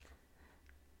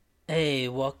Hey,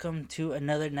 welcome to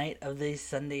another night of the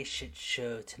Sunday Shit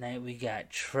Show. Tonight we got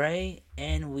Trey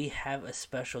and we have a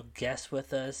special guest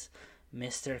with us,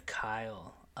 Mr.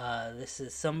 Kyle. This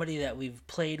is somebody that we've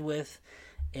played with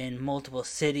in multiple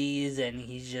cities and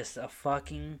he's just a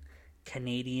fucking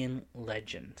Canadian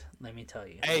legend, let me tell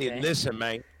you. Hey, Okay? listen,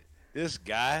 man. This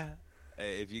guy,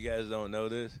 if you guys don't know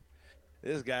this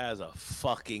guy is a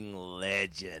fucking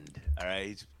legend. All right,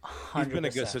 he's been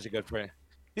such 100%. a good friend.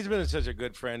 He's been such a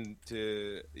good friend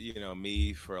to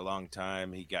me for a long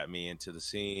time. He got me into the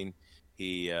scene.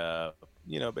 He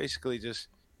basically just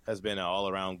has been an all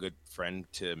around good friend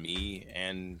to me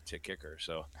and to Kicker.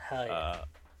 So, Hell yeah.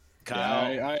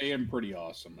 Kyle, Yeah, I am pretty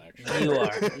awesome, actually.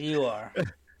 You are.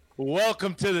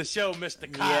 welcome to the show,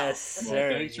 Mr. Kyle. Yes, Well,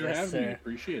 sir. thanks for yes, having sir. me.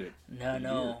 Appreciate it.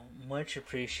 No, much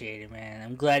appreciated, man.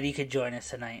 I'm glad you could join us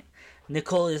tonight.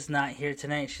 Nicole is not here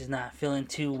tonight. She's not feeling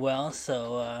too well,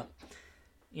 so,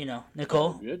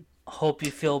 Nicole, Good. hope you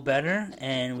feel better,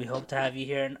 and we hope to have you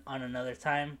here on another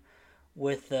time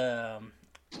with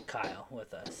Kyle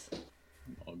with us.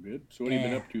 All good. So what have you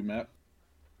been up to, Matt?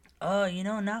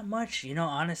 Not much.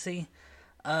 Honestly,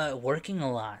 working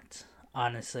a lot,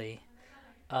 honestly.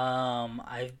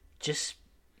 I've just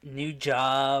new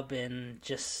job and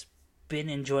just been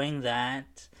enjoying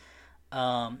that.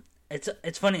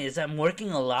 It's funny is I'm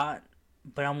working a lot,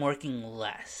 but I'm working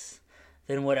less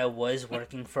than what I was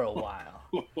working for a while.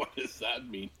 What does that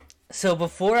mean? So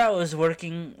before I was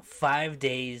working 5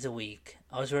 days a week.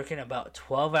 I was working about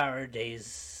 12-hour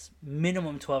days,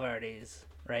 minimum 12-hour days,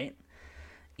 right?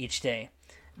 Each day.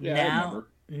 Yeah, I now remember.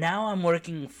 now I'm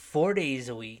working 4 days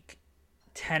a week,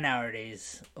 10-hour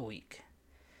days a week.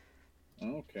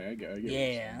 Okay, I get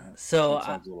Yeah. So that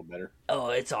sounds a little better.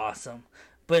 it's awesome.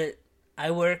 But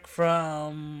I work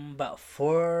from about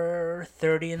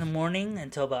 4:30 in the morning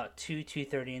until about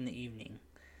 2:30 in the evening.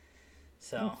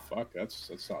 So, Oh, fuck,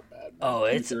 that's not bad. Man. oh,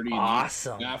 it's 2:30 in the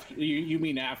awesome. After you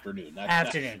mean afternoon?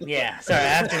 Afternoon. Yeah. Sorry,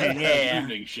 afternoon. Yeah.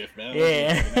 Evening shift, man.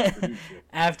 Yeah. That's an afternoon shift.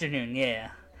 Afternoon,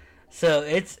 yeah. So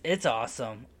it's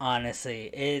awesome,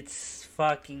 honestly. It's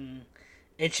fucking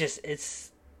it's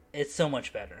so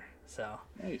much better. So,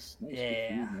 Nice. Good for yeah.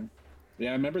 you, man. Yeah,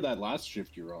 I remember that last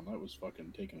shift you were on. That was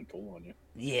fucking taking a toll on you.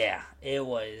 yeah, it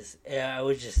was. Yeah, I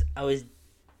was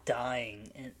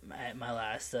dying at my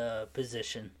last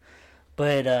position.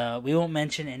 But we won't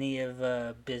mention any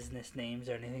of business names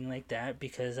or anything like that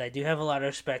because I do have a lot of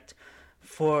respect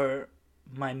for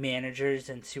my managers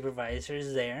and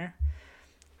supervisors there.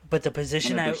 But the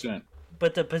position 100%.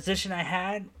 the position I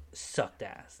had sucked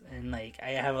ass, and like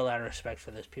I have a lot of respect for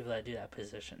those people that do that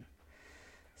position.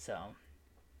 So,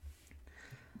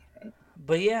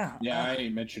 but yeah, Yeah, I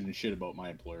ain't mentioning shit about my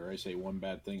employer. I say one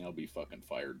bad thing, I'll be fucking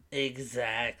fired.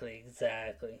 exactly.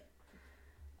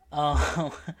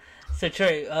 Um, so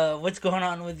Trey, what's going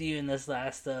on with you in this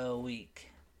last week?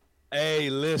 Hey,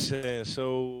 listen.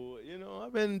 So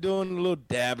I've been doing a little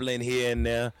dabbling here and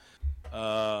there.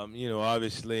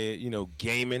 Obviously,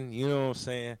 gaming. You know what I'm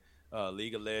saying?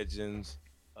 League of Legends.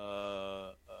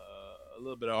 A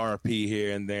little bit of RP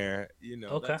here and there.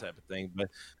 Okay. That type of thing. But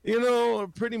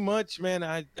pretty much, man.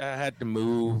 I had to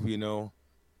move. A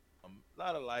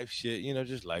lot of life shit.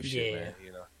 Just life shit, Yeah. man.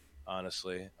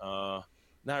 Honestly.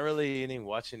 Not really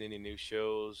watching any new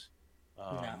shows.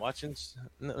 No.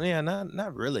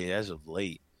 Not really as of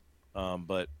late.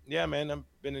 But yeah, man, I've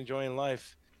been enjoying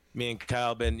life. Me and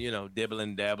Kyle been,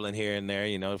 dabbling here and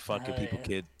there, fucking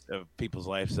people's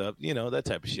lives up, that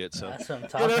type of shit. So That's what I'm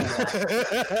talking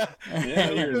about. Yeah,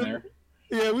 here and there.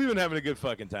 yeah, we've been having a good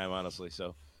fucking time, honestly.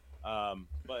 So,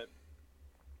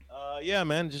 yeah,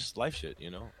 man, just life shit, I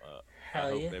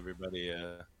Hell hope yeah. everybody,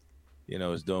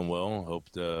 is doing well. Hope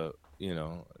that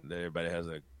everybody has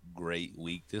a great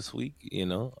week this week.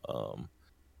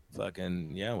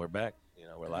 Fucking yeah, we're back.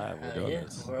 We're live. We're doing Yeah,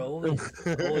 this. we're always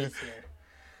here.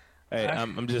 Hey,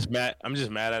 I'm just mad. I'm just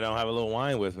mad I don't have a little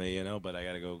wine with me, but I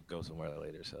gotta go somewhere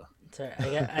later. So. Sorry,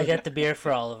 I got the beer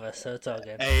for all of us, so it's all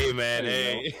good. Hey man,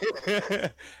 There you hey,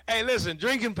 hey, listen,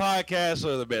 drinking podcasts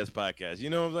are the best podcasts. You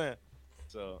know what I'm saying?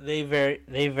 So. They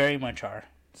very much are.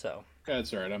 So.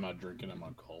 That's alright. I'm not drinking. I'm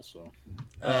on call, so.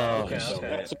 Okay. So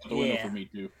that's out the window for me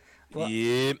too. Well,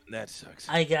 Yep, that sucks.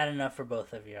 I got enough for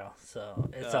both of y'all, so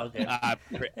it's all good. I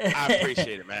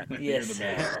appreciate it, man. Yes,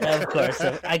 You're the of course.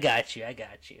 I got you.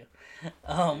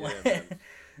 Yeah,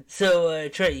 So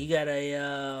Trey, you got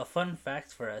a fun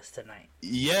fact for us tonight.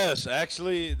 Yes,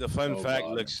 actually, the fun Oh, fact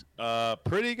God. looks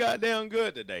pretty goddamn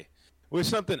good today. With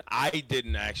something I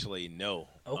didn't actually know.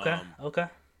 Okay. Okay.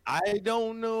 I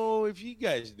don't know if you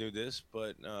guys knew this,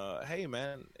 but hey,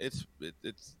 man, it's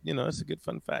it's a good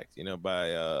fun fact.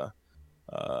 By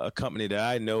a company that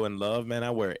I know and love. Man,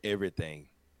 I wear everything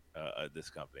at this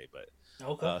company. But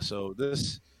Okay. so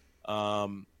this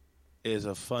is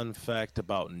a fun fact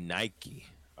about Nike.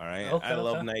 All right, I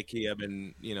love Okay. Nike. I've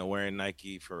been wearing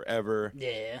Nike forever.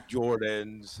 Yeah.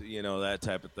 Jordans, that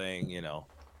type of thing.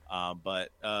 But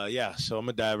yeah, so I'm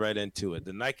gonna dive right into it.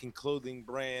 The Nike clothing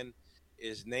brand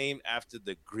is named after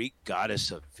the Greek goddess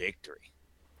of victory.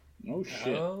 Oh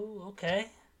shit! Oh, okay.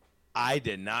 I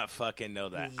did not fucking know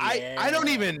that. Yeah. I don't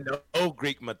even know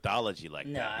Greek mythology like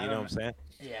No, that. I You know don't what I'm saying?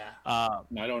 Yeah.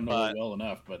 I don't know it well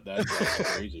enough, but that's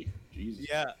crazy. Jesus.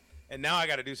 Yeah. And now I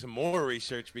got to do some more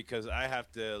research because I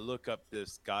have to look up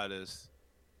this goddess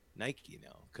Nike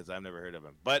now because I've never heard of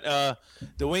him. But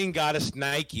the winged goddess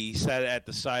Nike sat at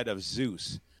the side of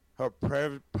Zeus. Her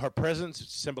presence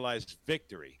symbolized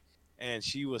victory, and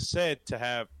she was said to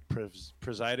have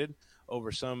presided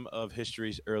over some of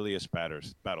history's earliest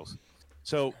battles.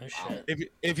 So Oh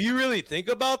shit. if you really think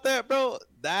about that, bro,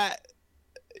 that's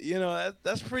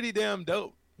pretty damn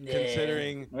dope. Yeah.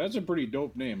 Considering That's a pretty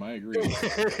dope name. I agree.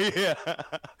 yeah,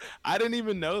 I didn't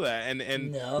even know that,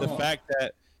 and No. the fact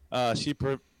that she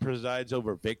presides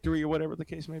over victory or whatever the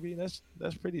case may be, that's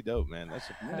pretty dope, man. That's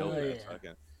a Hell dope yeah.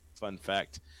 fucking fun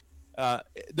fact.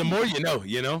 The more you know, Hell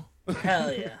yeah.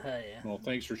 Hell yeah. Well,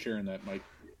 thanks for sharing that, Mike.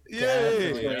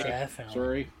 Definitely, Yeah, definitely.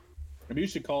 Sorry, I'm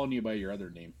used to calling you by your other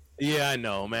name. yeah, I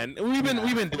know, man. We've been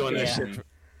doing that Yeah. shit.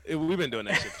 We've been doing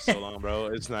that shit for so long, bro.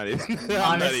 It's not even. I'm not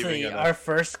Honestly, even gonna- our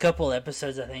first couple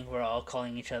episodes, I think we're all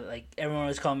calling each other, like, everyone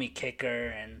was calling me Kicker,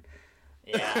 and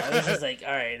yeah, it was just like,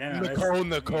 all right, I don't know.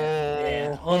 Nicole.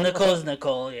 Yeah. Well, Nicole's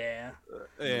Nicole, yeah.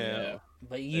 Yeah.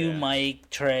 But you, Yeah. Mike,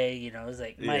 Trey, it was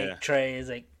like, Mike, Yeah. Trey is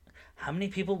like, how many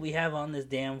people we have on this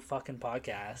damn fucking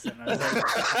podcast? And I was like,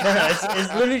 no,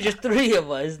 it's literally just 3 of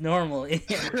us normally.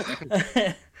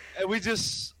 And we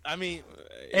just, I mean,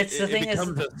 It's the thing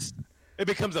is- it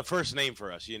becomes a first name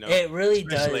for us, It really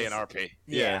especially does. in RP.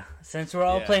 Yeah. Since we're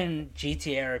all Yeah. playing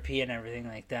GTA RP and everything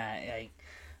like that, like,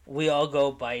 we all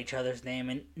go by each other's name.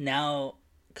 And now,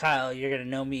 Kyle, you're going to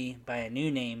know me by a new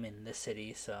name in the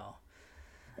city, so.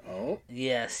 Oh,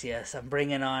 Yes, I'm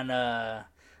bringing on a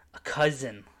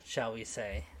cousin, shall we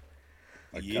say.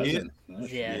 a Yeah. cousin. That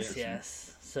should be Yes, interesting.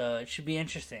 yes. So it should be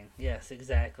interesting. Yes,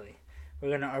 exactly. We're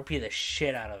going to RP the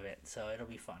shit out of it, so it'll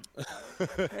be fun.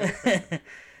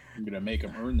 I'm gonna make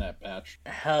him earn that patch.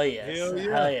 Hell yes. Hell yeah.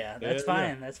 Hell yeah. That's Hell yeah.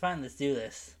 fine. That's fine. Let's do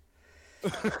this.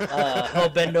 He'll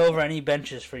bend over any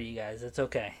benches for you guys. It's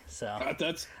okay. So.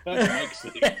 That's Mike's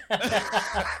thing.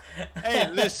 Hey,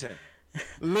 listen.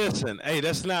 Hey,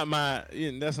 that's not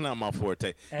my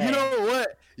forte. Hey. You know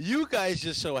what? You guys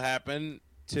just so happen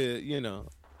to,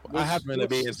 I happen to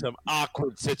be in some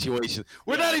awkward situations.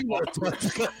 We're not even going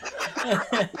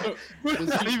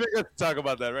to talk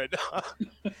about that right now.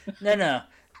 No.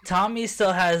 Tommy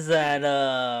still has that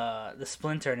the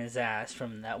splinter in his ass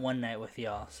from that one night with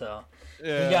y'all, so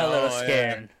Yeah, he got a little oh,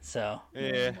 scared. So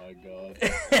Yeah. Oh my god.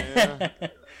 Yeah.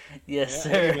 yes, Yeah,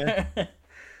 sir. yeah.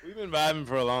 We've been vibing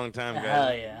for a long time, guys.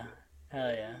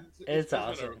 Hell yeah. It's been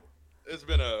awesome. It's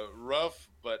been a rough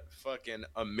but fucking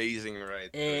amazing ride.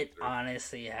 It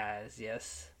honestly has.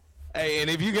 Yes. Hey, and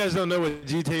if you guys don't know what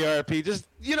GTA RP, just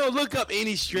look up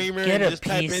any streamer Get and a just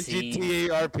type in PC. GTA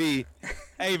RP.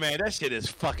 Hey man, that shit is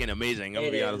fucking amazing. I'm gonna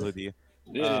It be honest is. with you.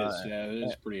 It is, yeah, it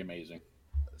is pretty amazing.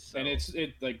 So, And it's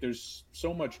like there's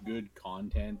so much good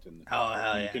content, and Oh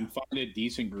hell you yeah. can find a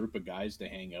decent group of guys to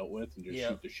hang out with and just Yep.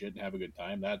 shoot the shit and have a good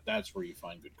time. That's where you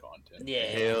find good content. Yeah.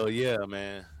 hell yeah,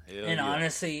 man. Hell And yeah.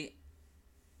 honestly,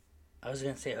 I was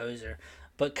gonna say Hoser,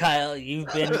 but Kyle,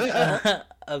 you've been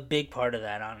a big part of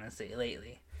that. Honestly,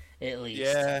 lately, at least.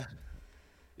 yeah,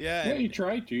 Yeah, and- you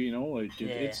try to, Yeah.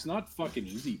 it's not fucking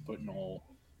easy putting all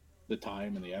the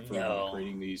time and the effort No. into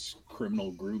creating these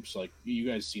criminal groups. Like you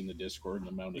guys seen the Discord and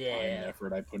the amount of time Yeah. and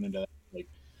effort I put into that. Like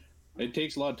it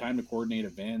takes a lot of time to coordinate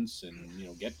events and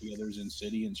get-togethers in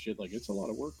city and shit. Like it's a lot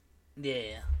of work.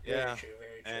 Yeah. Yeah. Very true.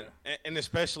 Very true. and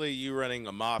especially you running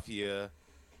a mafia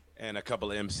and a couple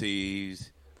of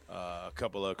MCs, a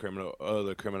couple of criminal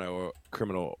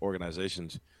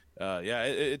organizations. Yeah,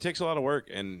 it takes a lot of work,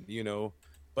 and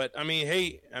but I mean,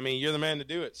 hey, you're the man to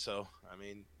do it. So I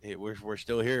mean, hey, we're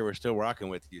still here, we're still rocking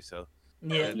with you. So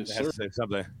Yeah. Yes, I have sir. to say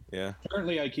something. Yeah,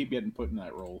 Apparently, I keep getting put in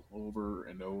that role over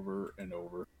and over and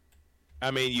over.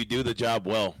 I mean, you do the job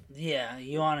well. Yeah.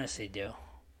 You honestly do.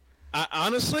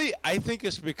 Honestly, I think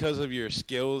it's because of your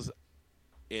skills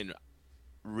in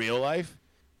real life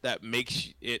that makes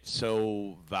it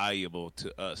so valuable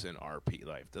to us in RP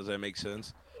life. Does that make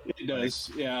sense? It does,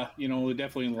 yeah.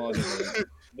 Definitely a lot of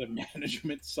the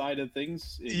management side of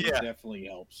things. It Yeah. definitely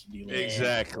helps dealing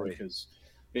Exactly. because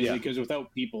Basically, because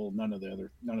without people, none of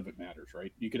it matters,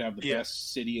 right? You could have the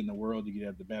best city in the world, you could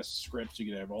have the best scripts, you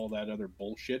could have all that other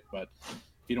bullshit, but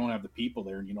if you don't have the people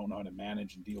there and you don't know how to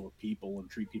manage and deal with people and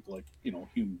treat people like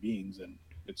human beings, then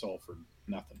it's all for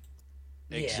nothing.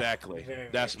 Exactly. Very,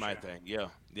 That's very my true. thing.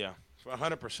 Yeah,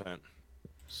 100%.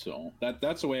 So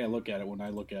that's the way I look at it when I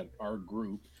look at our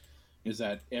group, is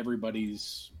that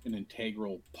everybody's an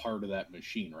integral part of that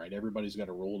machine, right? Everybody's got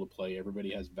a role to play,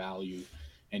 everybody has value,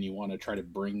 and you want to try to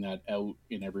bring that out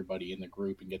in everybody in the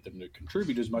group and get them to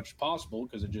contribute as much as possible,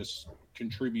 because it just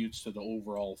contributes to the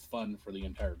overall fun for the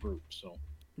entire group. So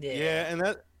Yeah,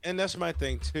 and that's my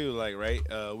thing too. Like, right,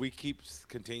 we keep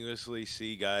continuously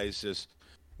see guys just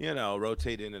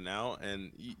rotate in and out,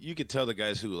 and you could tell the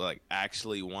guys who like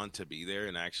actually want to be there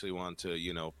and actually want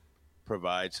to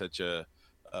provide such a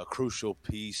crucial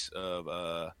piece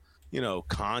of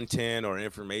content or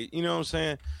information. You know what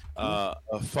I'm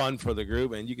saying? Fun for the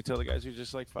group, and you can tell the guys who are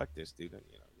just like, fuck this, dude. And,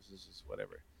 this is just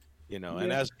whatever.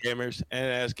 And as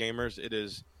gamers, it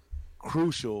is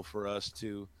crucial for us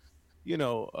to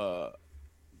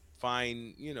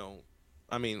find.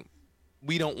 I mean,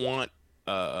 we don't want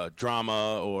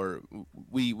drama, or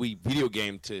we video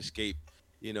game to escape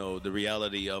the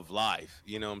reality of life.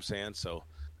 You know what I'm saying? So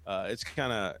it's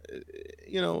kind of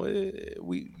you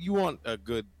want a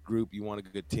good group, you want a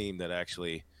good team that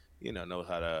actually knows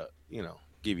how to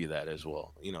give you that as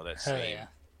well, that same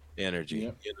energy.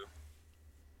 Yep.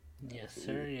 Yes,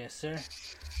 sir. Yes, sir.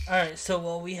 All right. So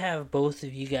while we have both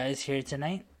of you guys here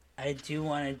tonight, I do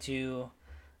want to do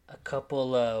a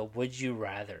couple would you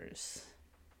rather's.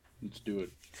 let's do it.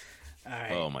 All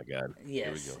right. Oh my god.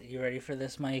 Yes. Here we go. You ready for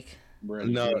this, Mike?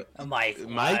 No, Mike.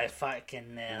 I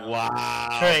fucking nailed.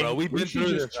 wow, Trey, bro, we've been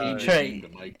through this.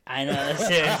 Trey, I know.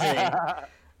 Seriously.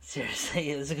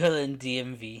 Seriously, let's go to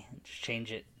DMV. Just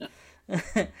change it.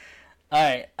 All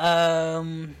right.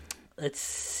 Let's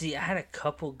see. I had a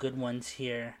couple good ones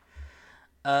here.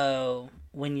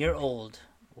 When you're old,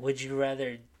 would you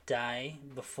rather die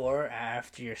before or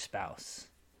after your spouse?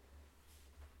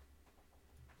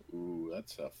 Ooh,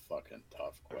 that's a fucking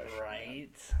tough question.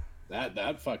 Right.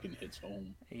 That fucking hits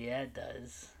home. Yeah, it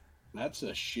does. That's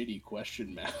a shitty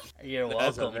question, man. You're welcome.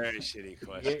 That's a very shitty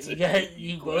question.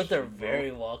 You both are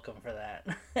very welcome for that.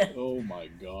 Oh my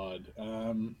god.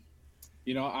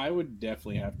 I would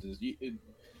definitely have to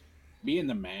being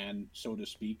the man, so to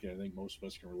speak. I think most of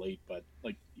us can relate, but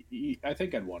like, I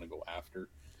think I'd want to go after.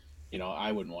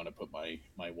 I wouldn't want to put my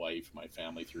wife, my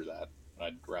family through that.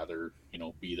 I'd rather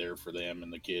be there for them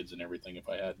and the kids and everything if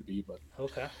I had to be. But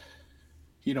okay.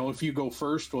 If you go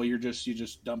first, well, you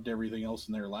just dumped everything else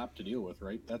in their lap to deal with,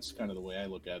 right? That's kind of the way I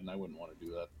look at it, and I wouldn't want to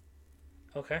do that.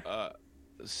 Okay.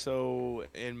 So,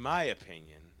 in my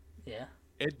opinion, yeah,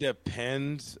 it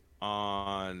depends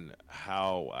on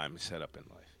how I'm set up in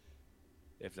life.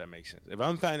 If that makes sense. If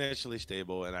I'm financially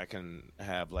stable and I can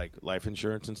have like life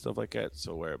insurance and stuff like that,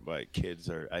 so where my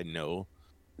kids I know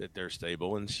that they're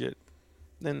stable and shit,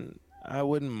 then I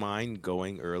wouldn't mind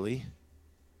going early.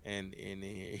 And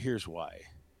here's why.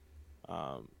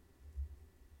 I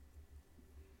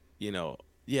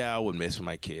would miss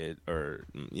my kid or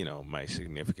my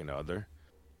significant other,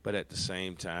 but at the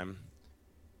same time,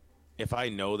 if I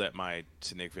know that my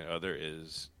significant other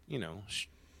is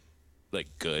like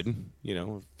good,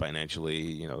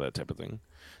 financially, that type of thing,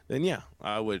 then yeah,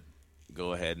 I would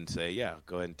go ahead and say, yeah,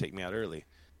 go ahead and take me out early.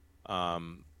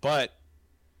 But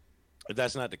if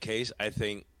that's not the case, I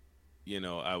think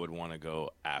I would want to go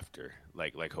after,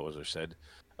 like Hoser said.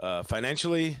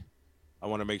 Financially, I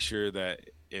want to make sure that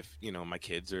if my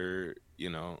kids are,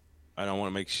 I don't want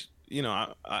to make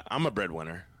I'm a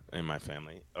breadwinner in my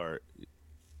family, or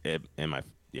in my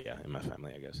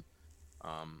family, I guess.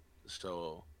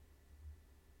 So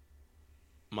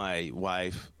my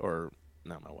wife, or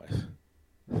not my wife,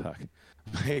 fuck,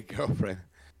 my girlfriend,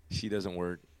 she doesn't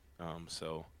work.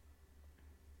 So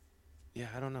yeah,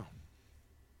 I don't know.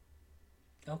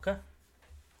 Okay.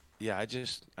 Yeah, I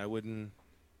wouldn't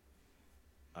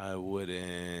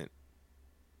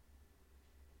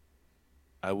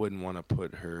want to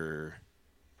put her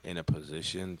in a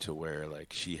position to where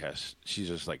like she's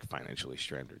just like financially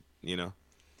stranded,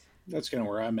 That's kind of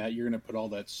where I'm at. You're going to put all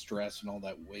that stress and all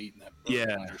that weight and that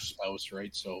burden on your spouse,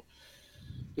 right? So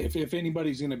if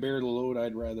anybody's going to bear the load,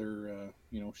 I'd rather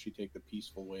she take the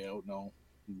peaceful way out and I'll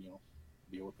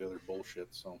deal with the other bullshit.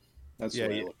 So that's the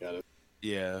way I look at it.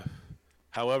 Yeah.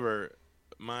 However,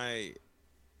 my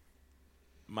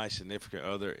significant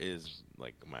other is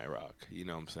like my rock. You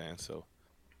know what I'm saying? So,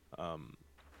 I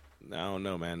don't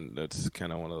know, man. That's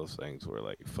kind of one of those things where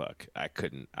like, fuck, I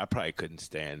probably couldn't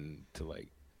stand to like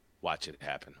watch it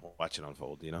happen, watch it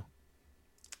unfold.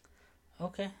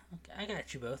 Okay, I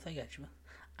got you both.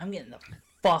 I'm getting the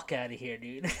fuck out of here,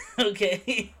 dude.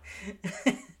 Okay.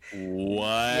 What?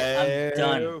 Yeah, I'm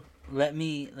done. Let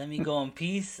me go in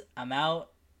peace. I'm out.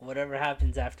 Whatever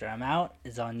happens after I'm out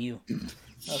is on you.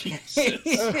 Okay.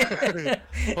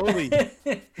 Holy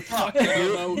fuck,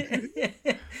 dude.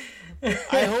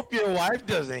 I hope your wife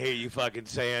doesn't hear you fucking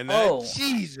saying that. Oh.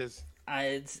 Jesus.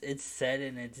 It's said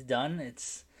and it's done.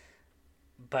 It's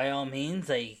by all means,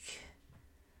 like,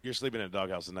 You're sleeping in a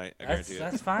doghouse tonight. I guarantee it.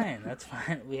 that's fine. That's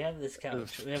fine. We have this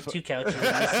couch. We have 2 couches in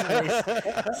this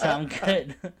place, so I'm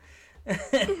good.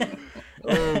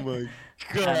 Oh my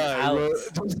god! I'm out.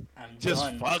 Bro. I'm Just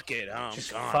done. fuck it. I'm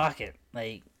Just gone. fuck it.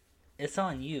 Like, it's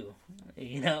on you.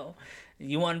 You know,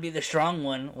 you want to be the strong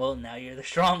one. Well, now you're the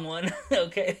strong one.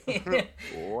 Okay.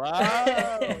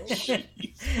 Wow.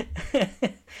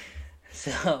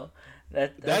 So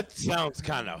that sounds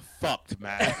kind of fucked,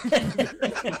 man.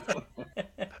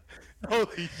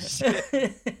 Holy shit!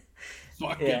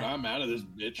 Fuck Yeah. it, I'm out of this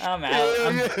bitch. I'm out.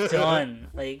 I'm done.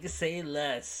 Like, say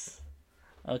less.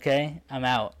 Okay? I'm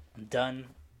out. I'm done.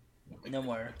 No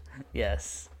more.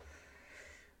 Yes.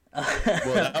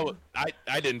 Well,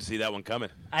 I didn't see that one coming.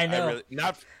 I know.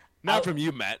 Not from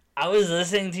you, Matt. I was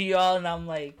listening to y'all and I'm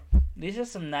like, these are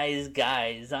some nice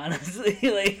guys, honestly.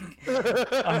 Like,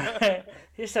 alright,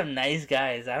 here's some nice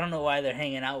guys. I don't know why they're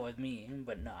hanging out with me,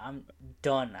 but no, I'm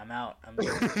done. I'm out. I'm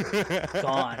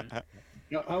gone.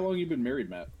 How long you been married,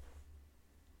 Matt?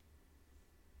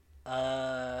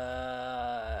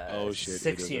 Oh shit!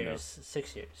 6 years.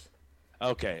 6 years.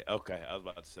 Okay. I was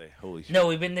about to say, holy shit. No,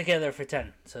 we've been together for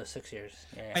 10, so 6 years.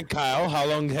 Yeah. And Kyle, how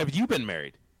long have you been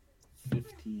married?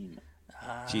 15.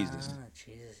 Jesus.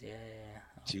 Jesus, yeah. Okay.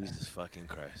 Jesus fucking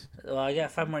Christ. Well, I got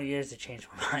 5 more years to change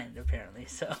my mind, apparently,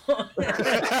 so.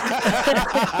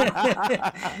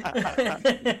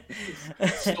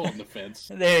 Still on the fence.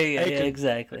 There you go, Hey, yeah,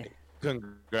 exactly.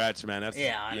 Congrats, man. That's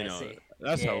Yeah, honestly.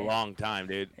 that's Yeah. a long time,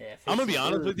 dude. Yeah, I'm gonna be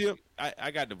 15 honest with you.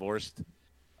 I got divorced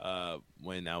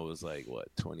when I was like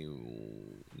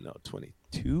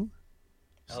 22.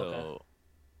 So Okay.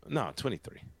 no,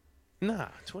 23. Nah,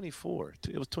 24.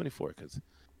 It was 24 because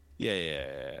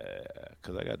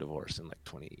because I got divorced in like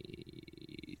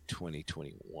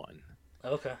 2021.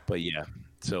 Okay. But yeah,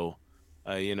 so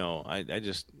I don't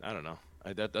know.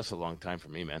 That's a long time for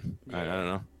me, man. I don't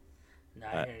know. No,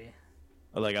 I hear you.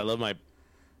 Like I love my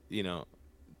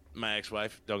my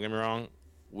ex-wife. Don't get me wrong,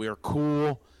 we're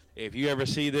cool. If you ever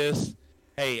see this,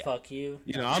 hey, Fuck you.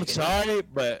 No, No, I'm just kidding. sorry,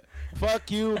 but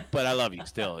fuck you, but I love you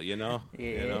still. Yeah.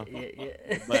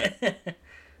 But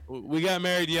we got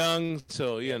married young,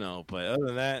 so But other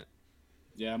than that,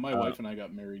 Yeah, my wife and I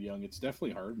got married young. It's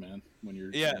definitely hard, man, when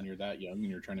you're that young and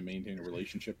you're trying to maintain a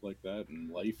relationship like that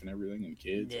and life and everything and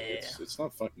kids. Yeah. It's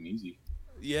not fucking easy.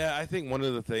 yeah, I think one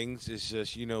of the things is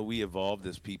just we evolved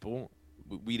as people.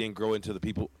 We didn't grow into the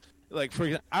people. Like for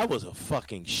example, I was a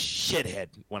fucking shithead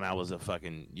when I was a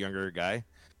fucking younger guy,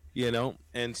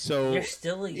 and so You're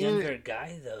still a younger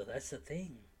guy, though. That's the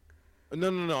thing. No.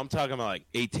 I'm talking about like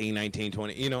 18, 19,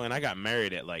 20, and I got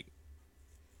married at like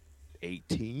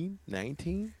 18,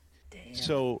 19. Damn.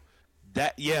 So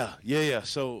that, yeah.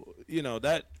 So,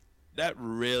 that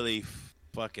really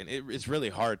fucking, it's really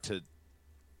hard to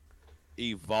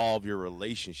evolve your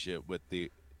relationship with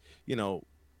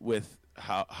with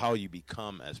how you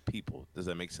become as people. Does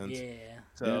that make sense? Yeah.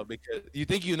 So because you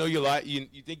think your life, you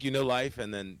think life,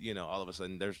 and then all of a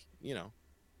sudden there's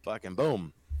fucking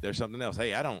boom, there's something else.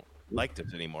 Hey, I don't like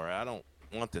this anymore. I don't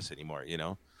want this anymore.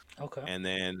 Okay. And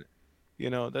then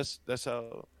that's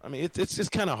how. I mean, it's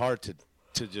just kind of hard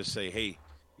to just say, hey,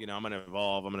 I'm gonna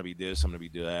evolve. I'm gonna be this. I'm gonna be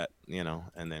do that.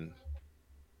 And then.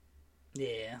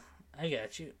 Yeah, I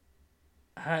got you.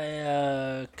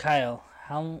 Hi, Kyle.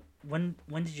 When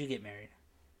did you get married?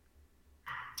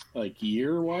 Like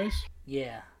year wise,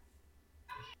 Yeah.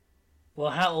 Well,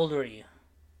 how old were you?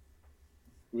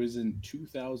 it was in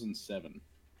 2007.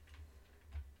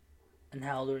 And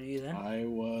how old were you then? I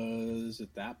was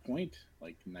at that point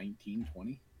like 19,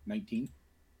 20, 19.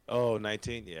 Oh,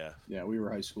 19? Yeah. Yeah, we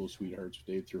were high school sweethearts.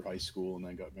 We dated through high school and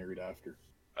then got married after.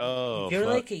 Oh, You're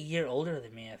fuck. like a year older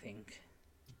than me, I think.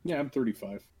 Yeah, I'm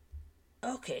 35.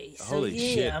 Okay, so Holy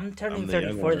yeah, shit. I'm turning I'm the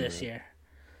 34 younger this one. year.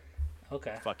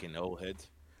 Okay. Fucking old heads.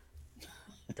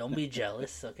 Don't be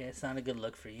jealous, okay? It's not a good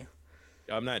look for you.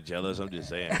 I'm not jealous. I'm just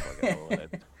saying, fucking old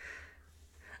head.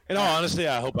 In all honesty,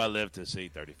 I hope I live to see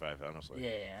 35. Honestly.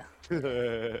 Yeah.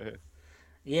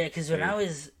 Yeah, because when I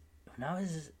was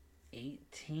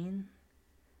 18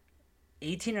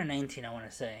 or 19, I want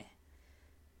to say,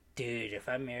 dude, if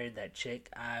I married that chick,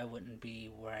 I wouldn't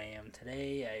be where I am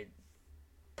today. I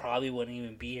probably wouldn't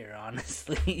even be here,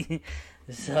 honestly.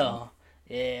 So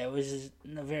yeah, it was just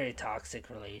a very toxic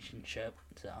relationship.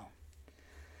 So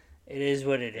it is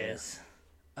what it is.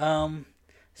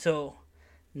 So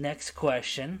next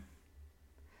question: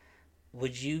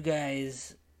 would you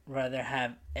guys rather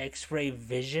have X-ray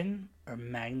vision or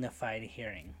magnified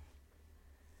hearing?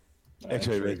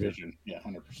 X-ray vision. Yeah,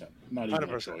 100%. Not even a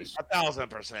 100%. choice.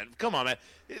 1,000%. Come on, man.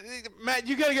 Matt,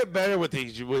 you got to get better with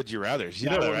these would you rathers. You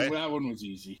know that, right? That one was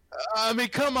easy. I mean,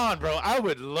 come on, bro. I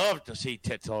would love to see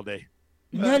tits all day.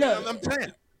 No. I'm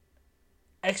saying.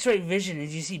 X-ray vision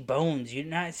is you see bones. You're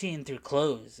not seeing through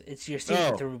clothes. You're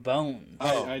seeing through bones.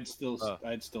 I'd still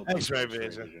X-ray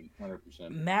vision.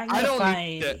 100%.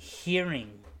 Magnified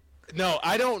hearing. No,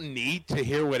 I don't need to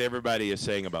hear what everybody is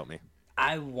saying about me.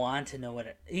 I want to know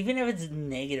even if it's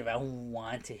negative, I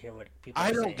want to hear what people are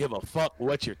saying. I don't give a fuck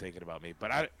what you're thinking about me,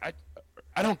 but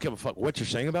I don't give a fuck what you're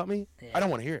saying about me. Yeah. I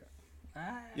don't want to hear it.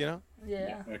 You know?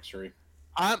 Yeah. X-ray.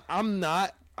 I'm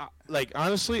not like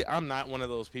honestly, I'm not one of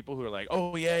those people who are like,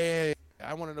 oh yeah.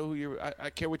 I want to know who you. I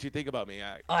care what you think about me.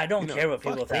 I don't care what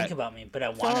people think about me, but I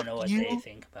want to know what they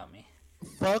think about me.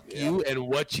 Fuck you and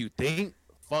what you think.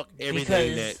 Fuck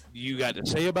everything that you got to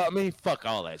say about me. Fuck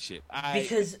all that shit.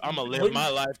 I'm gonna live my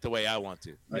life the way I want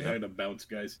to. I had to bounce,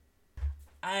 guys.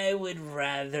 I would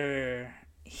rather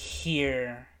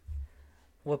hear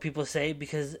what people say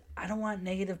because I don't want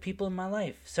negative people in my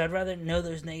life. So I'd rather know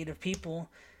those negative people,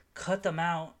 cut them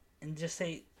out, and just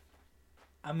say,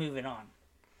 I'm moving on.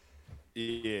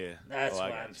 Yeah. That's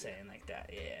why I'm saying like that.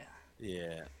 Yeah.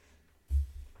 Yeah.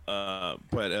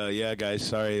 But yeah, guys,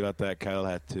 sorry about that. Kyle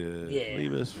had to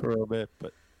leave us for a little bit,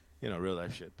 but real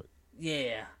life shit. But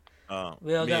yeah,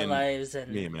 we all got lives,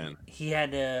 and man. He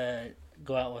had to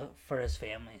go out for his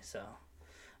family. So,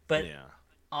 but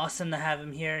awesome to have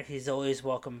him here. He's always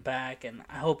welcome back, and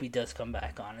I hope he does come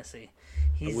back. Honestly,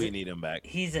 we need him back.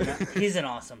 He's an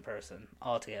awesome person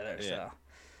altogether. Yeah. So,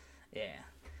 yeah,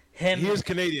 he is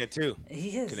Canadian too.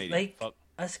 He is Canadian.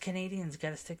 Us Canadians got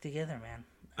to stick together, man.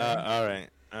 All right.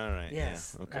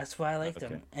 Yes, yeah. Okay. That's why I liked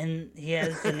him, and he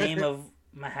has the name of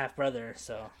my half brother.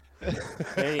 So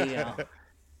there you go.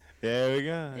 There we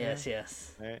go.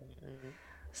 Yes.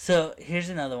 So here's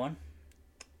another one.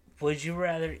 Would you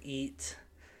rather eat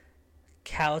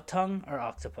cow tongue or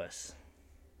octopus?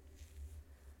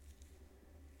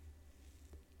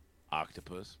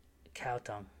 Octopus. Cow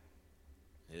tongue.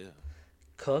 Yeah.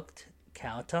 Cooked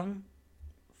cow tongue.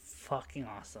 Fucking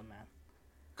awesome, man.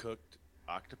 Cooked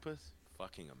octopus.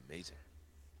 Fucking amazing.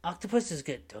 Octopus is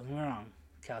good. Don't get me wrong.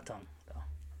 Cow tongue, though.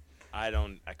 I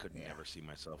could never see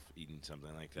myself eating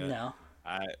something like that. No.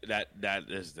 That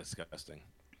is disgusting.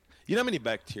 You know how many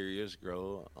bacteria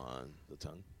grow on the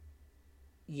tongue?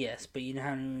 Yes, but you know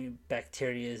how many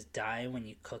bacteria die when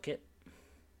you cook it?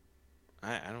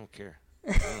 I don't care.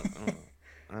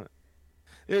 I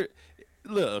don't.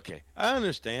 Look, okay. I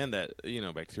understand that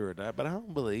bacteria die, but I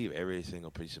don't believe every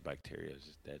single piece of bacteria is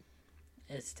just dead.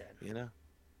 It's dead.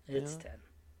 It's dead.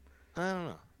 I don't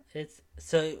know. It's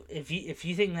so if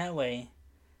you think that way,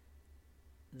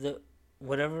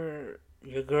 whatever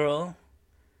your girl,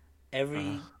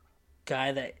 every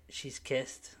guy that she's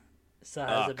kissed still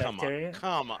has a bacteria.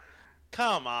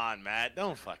 Come on, Matt.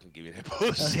 Don't fucking give me that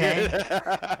bullshit.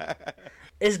 Okay.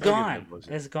 It's gone.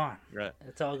 It's gone. Right.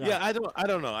 It's all gone. Yeah, I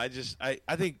don't know. I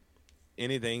think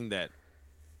anything that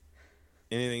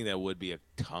would be a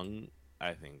tongue,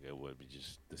 I think it would be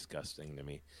just disgusting to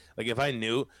me. Like if I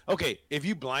knew, if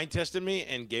you blind tested me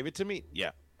and gave it to me, yeah,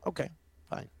 okay,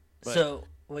 fine. But, so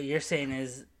what you're saying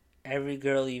is every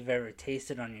girl you've ever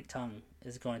tasted on your tongue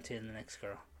is going to the next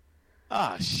girl.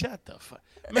 Ah, shut the fuck,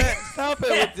 man! Stop it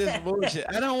with this bullshit.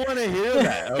 I don't want to hear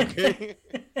that. Okay.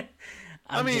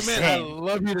 I mean, man, I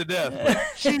love you to death. But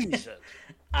Jesus.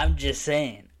 I'm just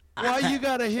saying. Why you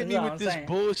gotta hit me with this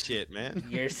bullshit, man?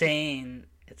 You're saying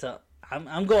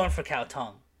I'm going for cow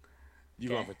tongue. You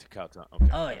going for cow tongue? Okay.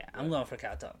 Oh yeah, I'm going for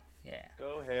cow tongue. Yeah.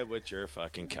 Go ahead with your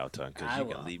fucking cow tongue, because you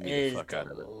can leave me the fuck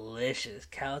out of it. Delicious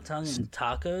cow tongue and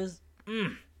tacos.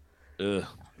 Ugh.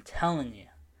 I'm telling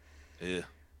you. Ugh.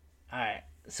 All right,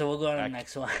 so we'll go on to the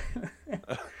next one.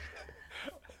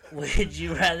 Would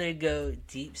you rather go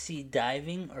deep sea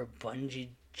diving or bungee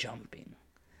jumping?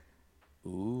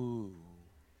 Ooh.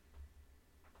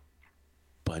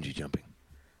 Bungee jumping.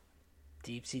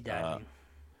 Deep sea diving.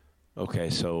 Okay,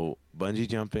 so bungee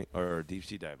jumping or deep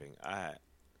sea diving.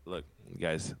 Look,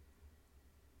 guys.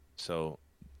 So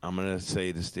I'm gonna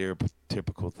say the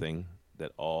stereotypical thing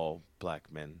that all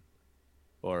black men,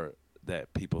 or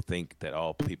that people think that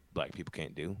all black people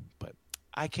can't do, but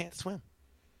I can't swim.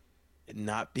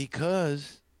 Not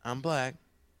because I'm black,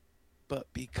 but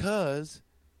because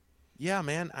yeah,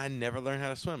 man, I never learned how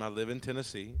to swim. I live in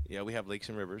Tennessee. Yeah, we have lakes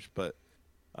and rivers, but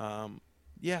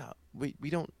yeah, we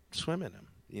don't swim in them.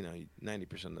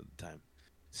 90% of the time.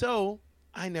 So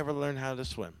I never learned how to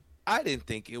swim. I didn't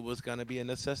think it was gonna be a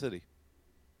necessity,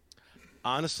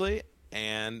 honestly.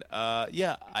 And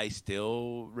yeah, I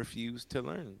still refuse to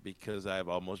learn because I've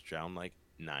almost drowned like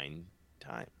 9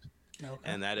 times, Okay.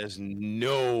 and that is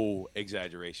no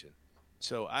exaggeration.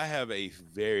 So I have a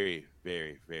very,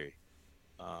 very, very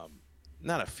um,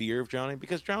 not a fear of drowning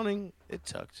because drowning it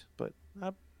sucks, but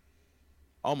I'm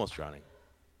almost drowning,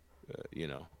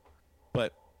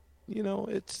 But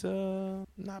it's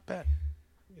not bad.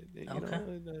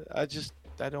 Okay.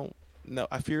 I don't know.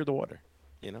 I fear the water.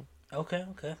 You know. Okay.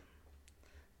 Okay.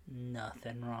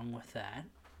 Nothing wrong with that.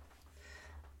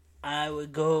 I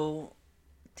would go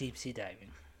deep sea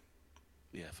diving.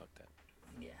 Yeah, fuck that.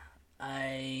 Yeah.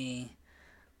 I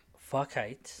fuck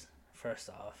heights. First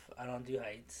off, I don't do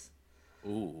heights.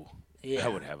 Ooh, Yeah. I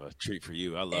would have a treat for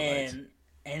you. I love and heights.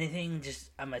 anything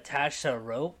just I'm attached to a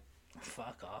rope.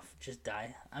 Fuck off. Just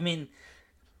die. I mean,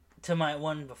 to my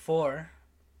one before,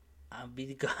 I'd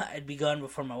be gone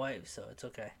before my wife, so it's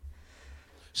okay.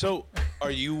 So,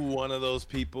 are you one of those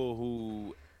people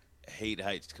who hate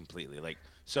heights completely? Like,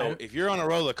 so if you're on a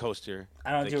roller coaster,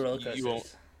 I don't like, do roller you won't.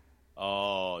 coasters.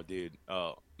 Oh, dude.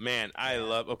 Oh, man. I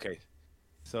love. Okay.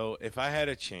 So, if I had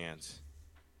a chance,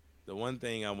 the one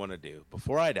thing I want to do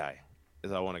before I die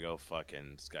is I want to go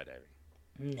fucking skydiving.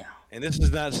 No. And this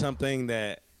is not something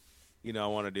that, I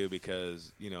want to do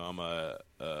because, I'm a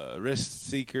risk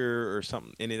seeker or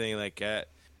something, anything like that.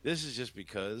 This is just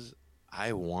because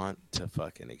I want to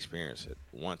fucking experience it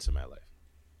once in my life.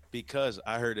 Because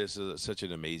I heard this is such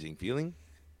an amazing feeling,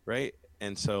 right?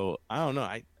 And so I don't know.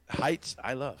 Heights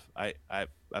I love. I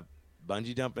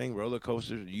bungee jumping, roller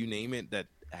coasters, you name it that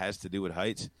has to do with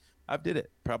heights. I've did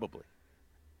it probably,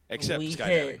 except We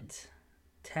skydiving. hit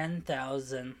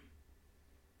 10,000.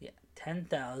 Yeah,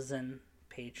 10,000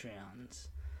 Patreons.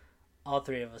 All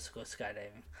three of us go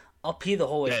skydiving. I'll pee the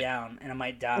whole way Bet. down, and I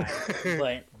might die.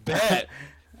 But Bet.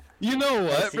 You know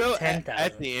what, Let's see, bro? 10,000.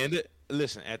 At the end,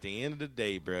 at the end of the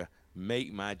day, bro,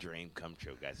 make my dream come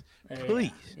true, guys. There you Please,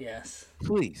 go. Yes.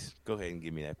 please, go ahead and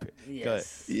give me that pic.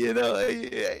 Yes.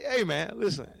 Hey, man,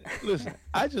 listen.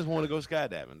 I just want to go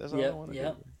skydiving. That's all I want to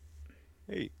Yep.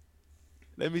 do. Hey,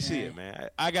 let me see Yeah. it, man.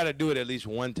 I got to do it at least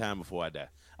one time before I die.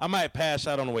 I might pass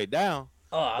out on the way down,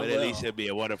 Oh, I but will. at least it'll be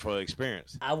a wonderful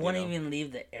experience. I won't even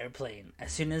leave the airplane.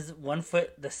 As soon as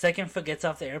the second foot gets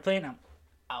off the airplane, I'm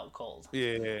out cold.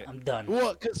 Yeah. I'm done.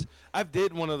 Well, because I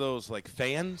did one of those like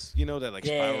fans, that like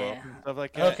Yeah, spiral yeah, up yeah. and stuff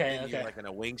like that. Okay, and you're okay. like in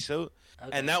a wingsuit,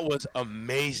 Okay. and that was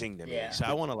amazing to me. Yeah. So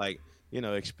I want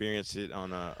to experience it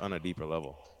on a deeper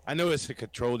level. I know it's a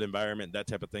controlled environment, that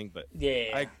type of thing, but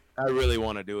Yeah. I really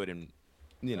want to do it in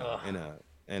Ugh.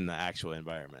 in the actual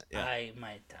environment. Yeah. I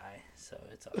might die, so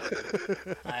it's all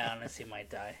good. I honestly might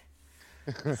die.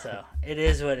 So it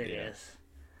is what it is.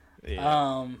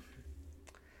 Yeah.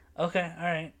 Okay, all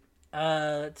right.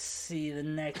 Let's see. The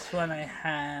next one I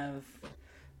have.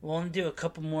 We'll only do a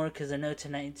couple more because I know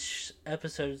tonight's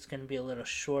episode is going to be a little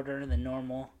shorter than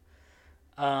normal.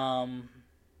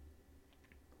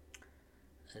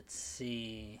 Let's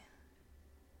see.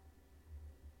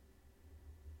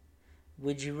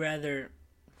 Would you rather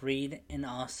read an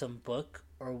awesome book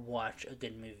or watch a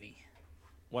good movie?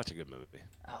 Watch a good movie.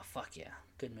 Oh, fuck yeah.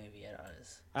 Good movie, it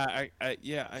is.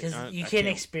 Because you can't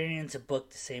experience a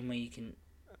book the same way you can.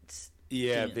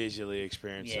 Visually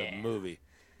experience a Yeah. movie.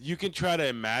 You can try to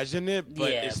imagine it,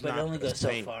 but Yeah, it's but not it only the goes so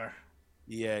same. far.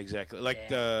 Yeah, exactly. Like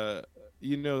Yeah.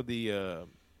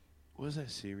 what was that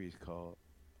series called?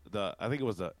 I think it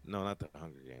was not the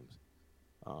Hunger Games.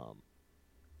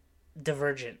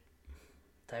 Divergent.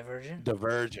 Divergent.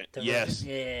 Yes.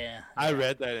 Yeah. I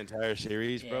read that entire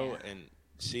series, bro, Yeah. and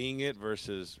seeing it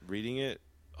versus reading it,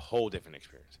 whole different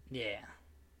experience. Yeah.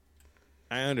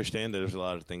 I understand that there's a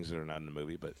lot of things that are not in the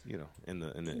movie, but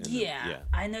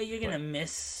I know you're gonna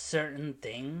miss certain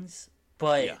things,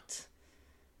 but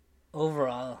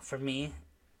overall, for me,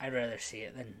 I'd rather see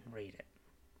it than read it.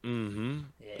 Mm-hmm.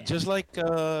 Yeah. Just like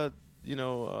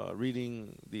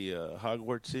reading the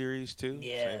Hogwarts series too.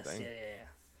 Yes. Same thing. Yeah.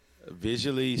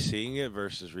 Visually seeing it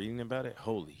versus reading about it,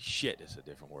 holy shit, it's a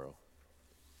different world.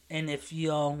 And if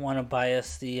y'all want to buy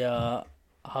us the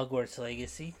Hogwarts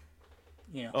Legacy,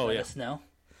 let us know.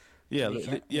 Yeah, we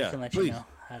can let please. you know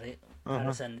how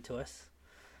to send it to us.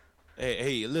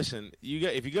 Hey, listen,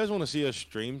 if you guys want to see us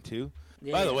stream too.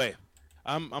 Yeah. By the way,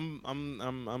 I'm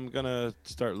gonna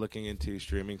start looking into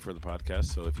streaming for the podcast.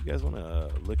 So if you guys want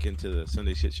to look into the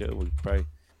Sunday Shit Show, we probably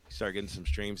start getting some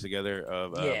streams together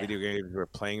of Yeah. video games we're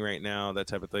playing right now, that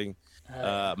type of thing.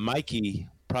 Yeah. Mikey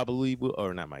probably will,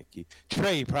 or not Mikey.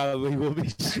 Trey probably will be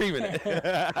streaming it.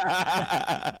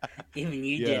 Even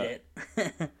you Yeah. did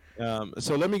it.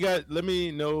 So let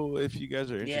me know if you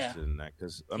guys are Yeah. interested in that,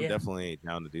 because I'm Yeah. definitely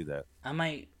down to do that. I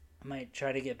might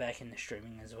try to get back into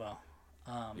streaming as well.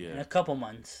 Yeah. In a couple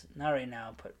months, not right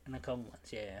now, but in a couple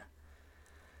months, yeah.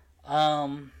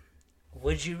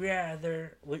 Would you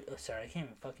rather? Sorry, I can't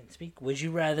even fucking speak. Would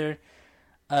you rather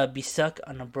be stuck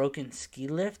on a broken ski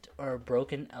lift or a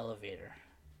broken elevator?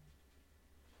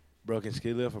 Broken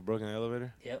ski lift or broken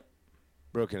elevator? Yep,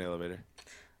 Broken elevator.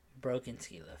 broken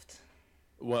ski lift.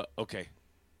 Well, okay.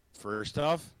 First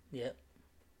off, Yep,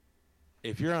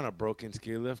 if you're on a broken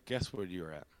ski lift, guess where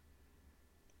you're at?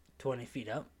 20 feet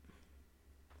up.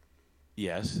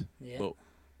 Yes. Yeah, But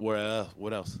where?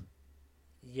 What else?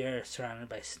 you're surrounded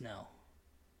by snow.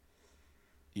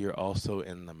 You're also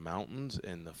in the mountains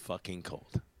in the fucking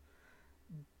cold.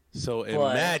 So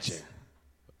But- imagine.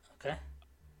 Okay.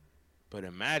 But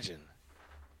imagine,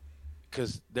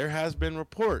 because there has been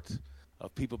reports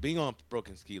of people being on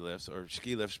broken ski lifts or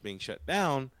ski lifts being shut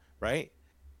down, right?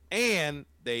 And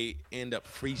they end up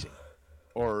freezing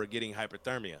or getting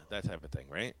hypothermia, that type of thing,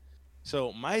 right?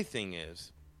 So my thing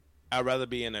is, I'd rather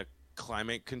be in a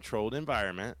climate-controlled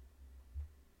environment.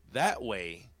 That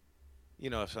way,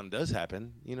 if something does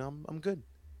happen, I'm good.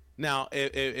 Now,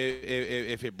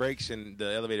 if it breaks and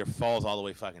the elevator falls all the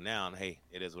way fucking down, hey,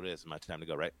 it is what it is. It's my time to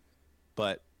go, right?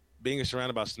 But being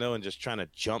surrounded by snow and just trying to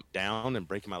jump down and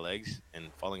breaking my legs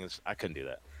and falling, I couldn't do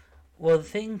that. Well, the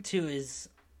thing too is,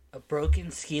 a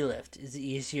broken ski lift is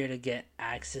easier to get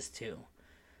access to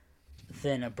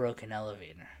than a broken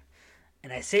elevator.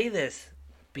 And I say this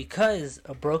because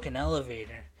a broken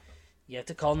elevator, you have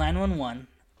to call 911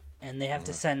 and they have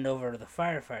to send over the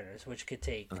firefighters, which could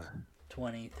take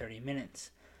 20, 30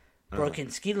 minutes. Broken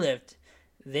ski lift,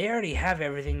 they already have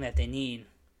everything that they need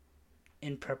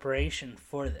in preparation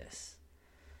for this.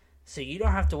 So you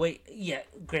don't have to wait. Yeah,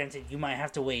 granted, you might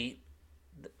have to wait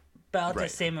about the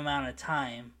Right. same amount of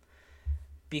time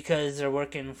because they're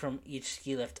working from each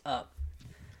ski lift up.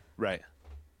 Right.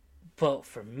 But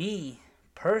for me,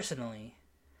 personally,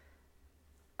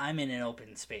 I'm in an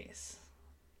open space.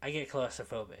 I get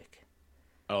claustrophobic.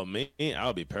 Oh, me?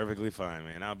 I'll be perfectly fine,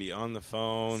 man. I'll be on the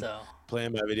phone So,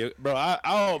 playing my video. Bro,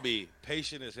 I'll be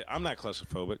patient as hell. I'm not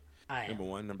claustrophobic. I am. Number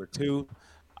one. Number two,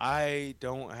 I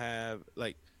don't have,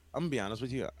 I'm going to be honest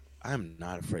with you. I'm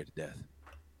not afraid of death.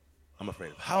 I'm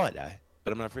afraid of how I die,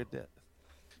 but I'm not afraid of death.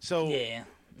 So, Yeah.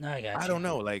 No, I got you. I don't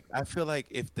know. I feel like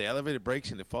if the elevator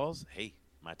breaks and it falls, hey,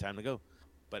 my time to go.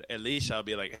 But at least I'll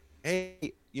be like,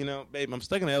 hey, babe, I'm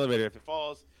stuck in the elevator. If it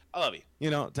falls, I love you,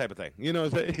 type of thing. You know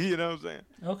what I'm saying?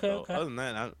 Okay, So, okay. other than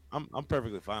that, I'm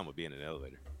perfectly fine with being in an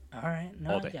elevator. All right.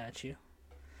 No, all I day. got you.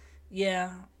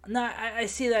 Yeah. No, I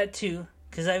see that too.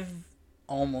 Because I've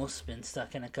almost been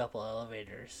stuck in a couple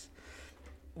elevators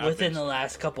within the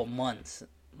last couple months,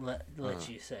 let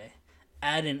you say.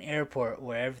 At an airport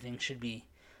where everything should be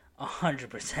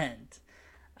 100%.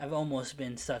 I've almost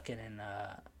been stuck in an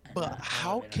But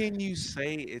how elevator. can you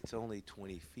say it's only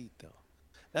 20 feet, though?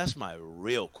 That's my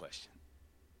real question.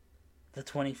 The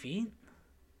 20 feet?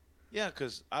 Yeah,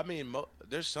 because,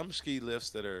 there's some ski lifts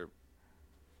that are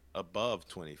above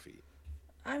 20 feet.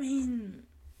 I mean,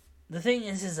 the thing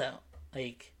is that,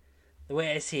 the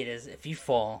way I see it is, if you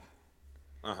fall,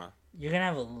 Uh-huh. you're going to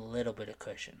have a little bit of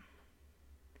cushion.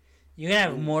 You're going to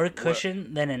have more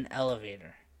cushion than an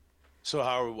elevator. So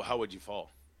how would you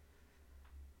fall?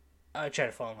 I would try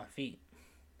to fall on my feet.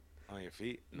 On your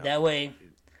feet? No. That way,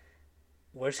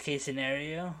 worst case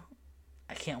scenario,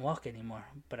 I can't walk anymore,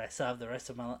 but I still have the rest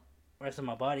of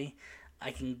my body.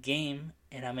 I can game,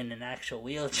 and I'm in an actual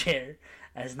wheelchair,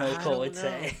 as Nicole would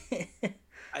say.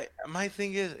 My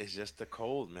thing is, it's just the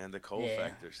cold, man. The cold Yeah.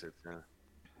 factor sits in.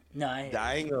 No,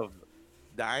 I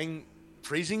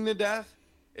Freezing to death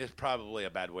is probably a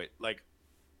bad way.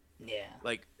 yeah.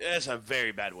 That's a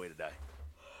very bad way to die.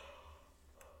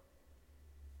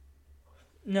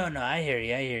 No, I hear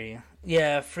you.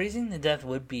 Yeah, freezing to death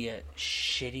would be a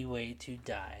shitty way to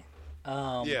die.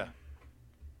 Yeah.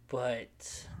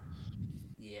 But,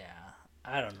 yeah,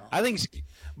 I don't know. I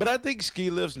think ski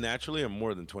lifts naturally are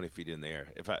more than 20 feet in the air.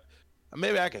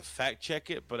 Maybe I could fact check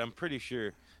it, but I'm pretty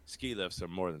sure ski lifts are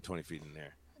more than 20 feet in the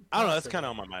air. I don't know. That's kind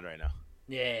of on my mind right now.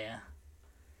 Yeah.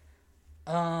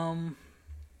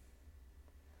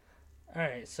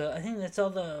 Alright, so I think that's all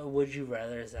the would you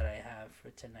rathers that I have for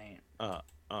tonight.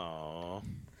 Oh.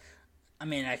 I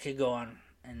mean, I could go on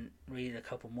and read a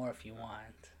couple more if you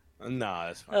want. Nah,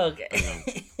 that's fine. Okay.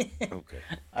 Okay.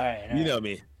 All right. You know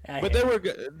me. I But hear they you. were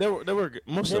good. They were good.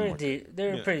 Most of them were good. They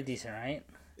were Yeah. pretty decent, right?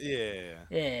 Yeah.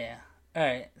 Yeah. All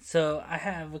right. So I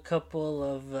have a couple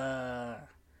of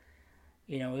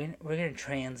we're gonna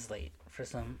translate for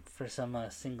some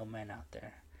single men out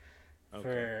there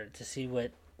Okay. to see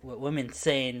what women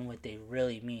say and what they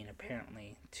really mean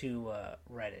apparently to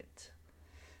Reddit,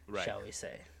 Right. shall we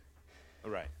say?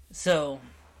 Right. So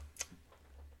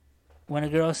when a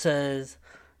girl says,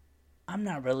 "I'm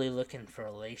not really looking for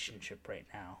a relationship right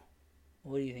now,"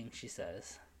 what do you think she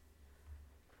says?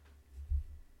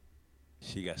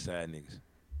 She got sad niggas.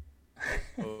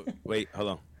 Oh, wait, hold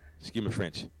on. Excuse me,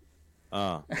 French.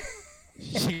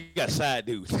 She got side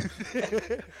dudes.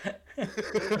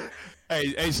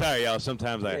 hey, sorry, y'all.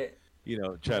 Sometimes I,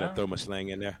 try to No. throw my slang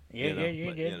in there. You're good.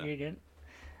 You're good. You're good.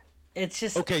 It's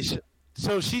just Okay,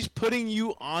 so she's putting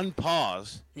you on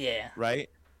pause, yeah. right?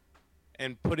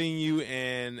 And putting you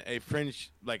in a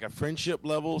friendship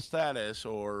level status,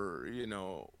 or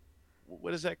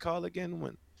what is that called again?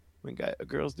 When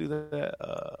girls do that,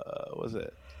 what is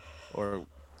it? Or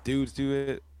dudes do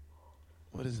it?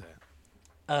 What is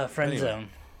that? Friend Anyway. zone.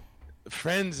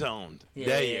 Friend zoned. Yeah,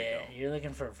 There you go. You're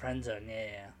looking for a friend zone.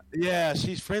 Yeah. Yeah,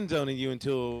 she's friend zoning you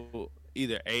until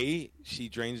either A, she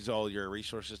drains all your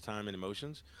resources, time, and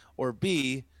emotions, or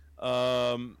B,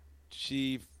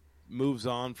 she moves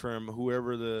on from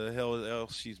whoever the hell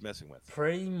else she's messing with.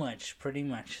 Pretty much.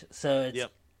 So it's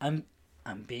Yep. I'm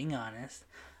being honest.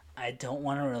 I don't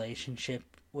want a relationship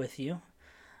with you.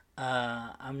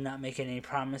 I'm not making any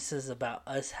promises about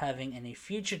us having any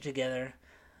future together.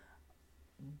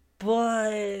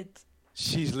 But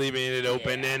She's leaving it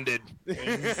open ended.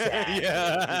 exactly,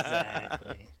 Yeah.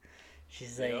 exactly.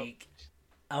 She's like,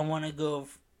 I want to go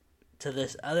to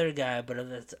this other guy, but if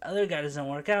this other guy doesn't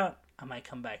work out, I might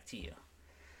come back to you.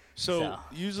 So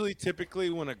usually,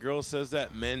 typically, when a girl says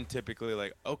that, men typically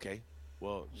like, okay,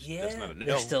 well, that's not a no.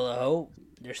 There's still a hope.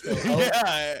 There's still hope.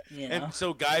 Yeah, and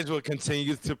so guys will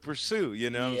continue to pursue. You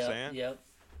know what I'm saying? Yep.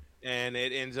 And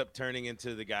it ends up turning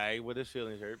into the guy with his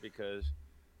feelings hurt because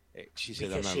she said,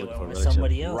 Because "I'm she not looking went for a with relationship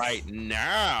somebody else right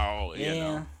now."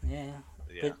 Yeah. Yeah.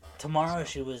 But tomorrow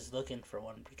she was looking for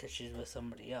one because she's with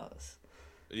somebody else.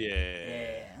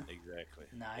 Yeah. Exactly.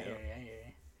 Nah, I hear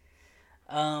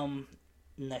you.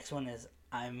 Next one is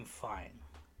I'm fine.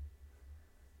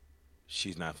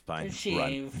 She's not fine. She Run.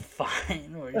 ain't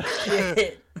fine or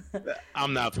shit.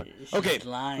 I'm not fine. She's Okay,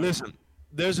 lying. listen.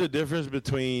 There's a difference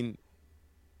between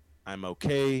I'm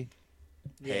okay.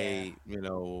 Yeah. Hey, I'm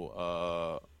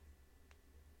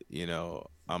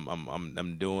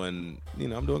doing,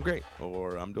 I'm doing great,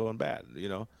 or I'm doing bad.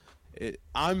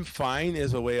 I'm fine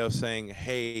is a way of saying,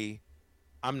 hey,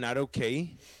 I'm not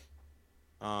okay,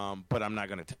 but I'm not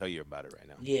gonna tell you about it right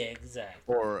now. Yeah,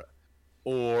 exactly.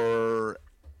 Or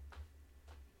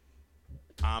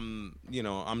I'm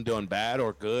doing bad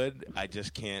or good. I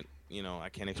just can't, I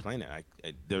can't explain it.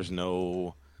 There's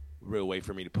no real way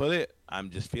for me to put it. I'm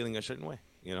just feeling a certain way.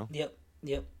 Yep.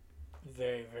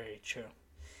 Very, very true.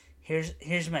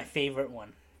 Here's my favorite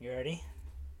one. You ready?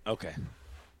 Okay.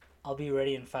 I'll be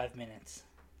ready in 5 minutes.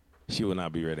 She will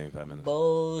not be ready in 5 minutes.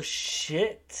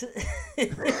 Bullshit.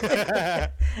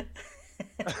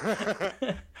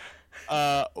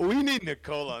 We need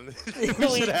Nicole on this. We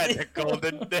should have Nicole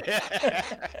today.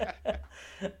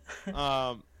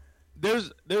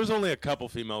 There's only a couple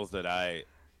females that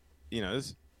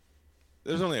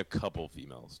there's only a couple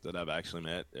females that I've actually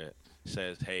met that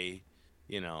says, hey,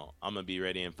 I'm gonna be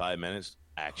ready in 5 minutes.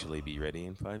 Actually be ready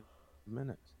in 5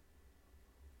 minutes.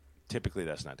 Typically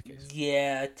that's not the case.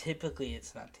 Yeah, typically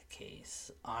it's not the case.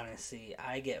 Honestly,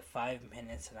 I get 5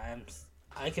 minutes and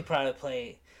I could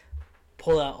probably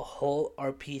pull out a whole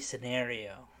RP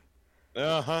scenario.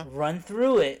 Run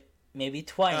through it maybe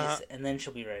twice and then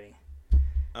she'll be ready.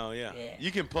 Oh yeah.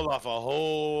 You can pull off a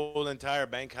whole entire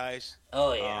bank heist.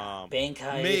 Oh yeah. Bank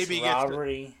heist, maybe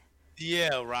robbery.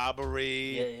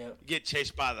 Robbery. Yeah. Get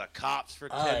chased by the cops for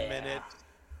 10 minutes.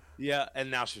 Yeah, and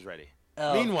now she's ready.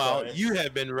 Oh, meanwhile, you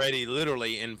have been ready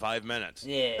literally in 5 minutes.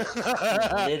 Yeah.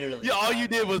 Literally. All you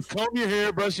did was comb your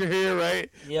hair, brush your hair, right?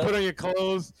 Yep. Put on your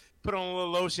clothes, put on a little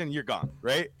lotion, you're gone,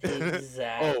 right?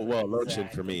 Exactly. Oh, well, lotion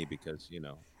for me because,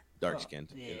 dark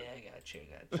skinned. Yeah, I got you.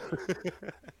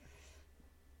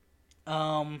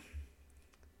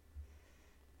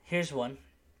 Here's one.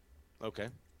 Okay.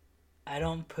 I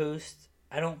don't post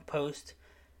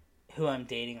who I'm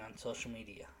dating on social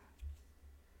media.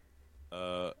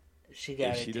 She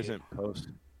got if she doesn't post.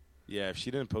 Yeah, if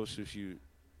she didn't post who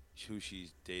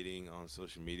she's dating on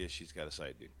social media, she's got a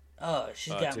side dude. Oh,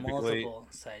 she's got multiple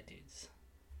side dudes.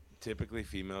 typically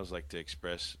females like to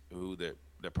express who their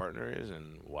partner is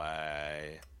and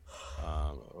why,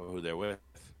 or who they're with.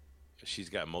 If she's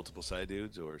got multiple side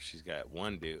dudes or she's got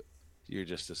one dude, you're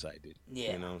just a side dude.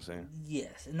 Yeah. You know what I'm saying?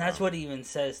 Yes, and that's what he even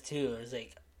says too. Is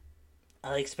like,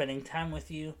 I like spending time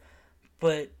with you,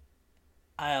 but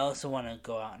I also want to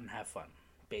go out and have fun.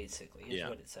 Basically, is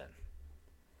what it said.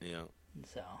 Yeah.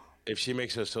 So if she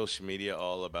makes her social media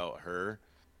all about her,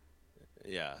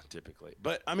 yeah, typically.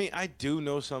 But I mean, I do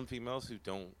know some females who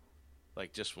don't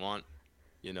like just want,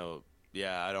 I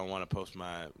don't want to post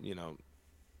my,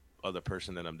 other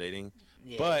person that I'm dating.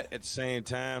 Yeah. But at the same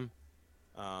time,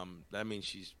 that means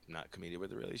she's not committed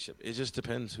with the relationship. It just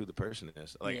depends who the person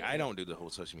is. Like I don't do the whole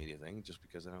social media thing just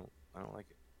because I don't like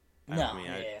it.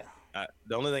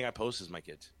 The only thing I post is my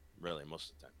kids, really, most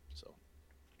of the time. So.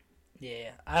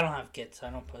 Yeah, I don't have kids, so I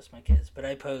don't post my kids. But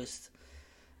I post,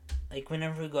 like,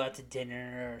 whenever we go out to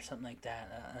dinner or something like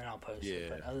that, and I'll post it.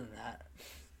 But other than that,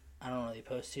 I don't really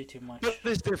post too much. But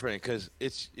it's different because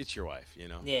it's your wife,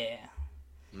 Yeah.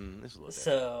 It's a little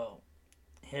so,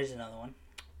 here's another one.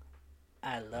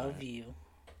 I love you.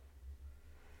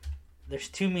 There's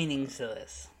two meanings to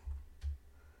this.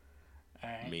 All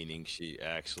right. Meaning she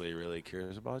actually really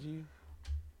cares about you?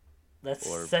 That's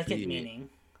the second meaning.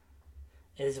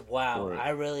 Is wow, I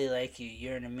really like you.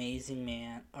 You're an amazing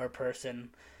man or person,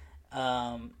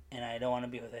 and I don't want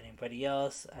to be with anybody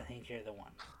else. I think you're the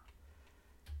one.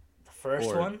 The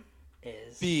first one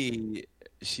is B.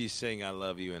 She's saying I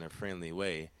love you in a friendly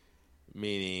way,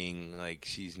 meaning like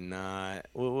she's not.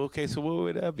 Well, okay, so what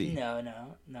would that be? No.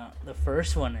 The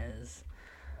first one is.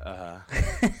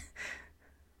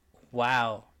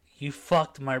 Wow. You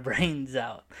fucked my brains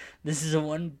out. This is the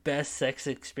one best sex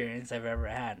experience I've ever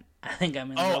had. I think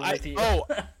I'm in love with you. We were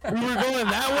going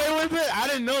that way with it? I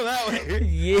didn't know that way.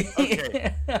 Yeah.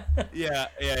 Okay.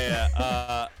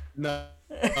 Yeah. No,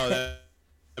 that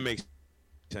makes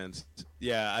sense.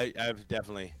 Yeah, I've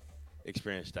definitely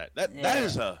experienced that. That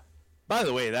is by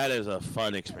the way, that is a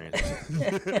fun experience. Hell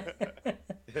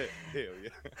yeah.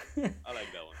 I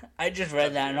like that one. I just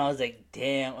read that and I was like,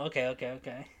 damn,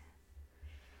 okay.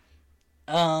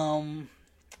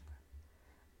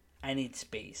 I need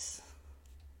space.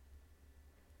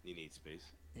 You need space.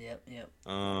 Yep.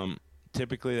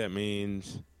 Typically that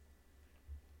means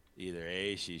either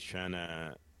A, she's trying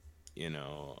to,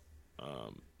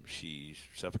 she's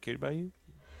suffocated by you,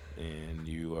 and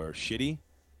you are shitty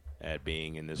at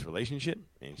being in this relationship,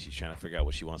 and she's trying to figure out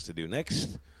what she wants to do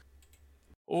next.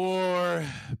 Or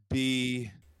B,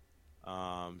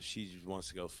 she wants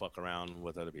to go fuck around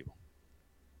with other people.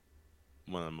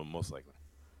 One of them, most likely.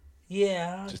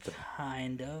 Yeah,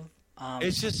 kind of.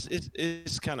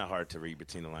 It's kind of hard to read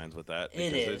between the lines with that.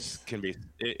 It is.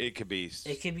 It could be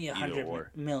 100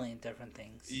 million different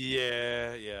things.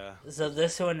 Yeah. So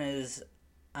this one is,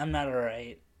 I'm not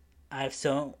alright. I have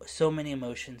so many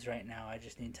emotions right now. I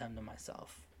just need time to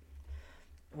myself,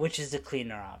 which is the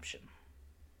cleaner option.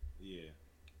 Yeah.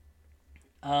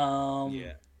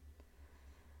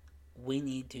 We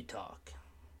need to talk.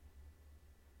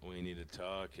 We need to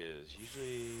talk is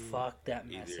usually fuck that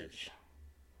message.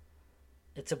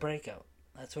 It's a breakout.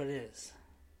 That's what it is.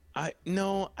 I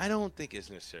don't think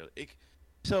it's necessarily.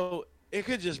 It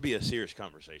could just be a serious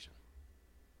conversation.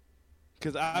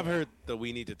 Because I've heard that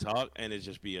we need to talk, and it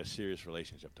just be a serious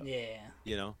relationship talk.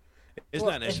 Yeah. It's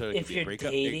not necessarily if you're breakup.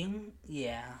 dating.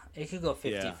 It could go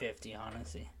 50-50,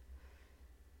 honestly.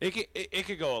 It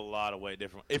could go a lot of way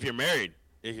different. If you're married,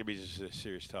 it could be just a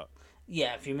serious talk.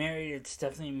 Yeah, if you're married, it's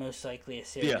definitely most likely a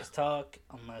serious talk,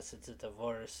 unless it's a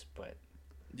divorce. But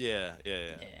yeah.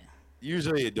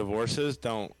 Usually, divorces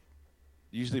don't.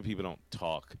 Usually, people don't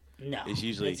talk. No, it's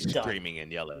usually screaming and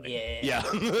yelling. Yeah.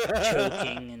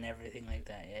 Choking and everything like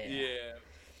that.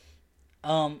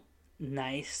 Yeah.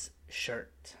 Nice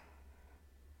shirt.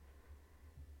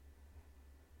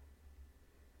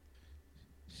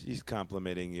 She's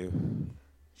complimenting you.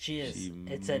 She is.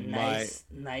 It's a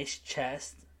nice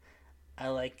chest. I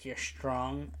like your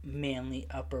strong, manly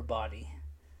upper body.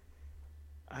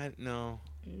 I don't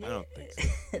think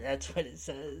so. That's what it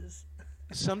says.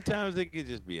 Sometimes it could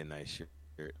just be a nice shirt.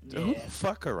 Yeah. Who the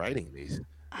fuck are writing these?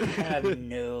 I have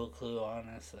no clue,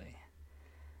 honestly.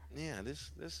 Yeah, this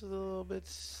is a little bit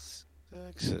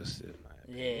sexist in my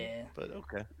opinion. Yeah. But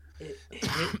okay.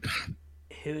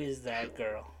 Who is that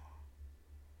girl?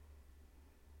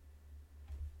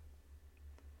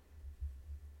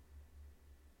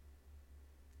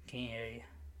 Can't hear you.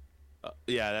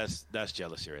 Yeah, that's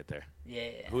jealousy right there.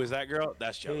 Yeah. Who is that girl?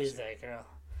 That's jealousy. Who is that girl?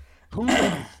 Who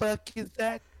the fuck is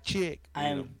that chick?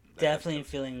 I'm definitely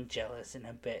feeling jealous and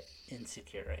a bit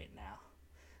insecure right now.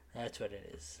 That's what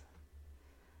it is.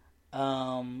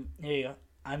 Here you go.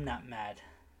 I'm not mad.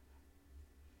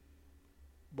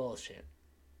 Bullshit.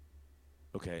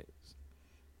 Okay.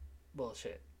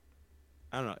 Bullshit.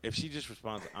 I don't know. If she just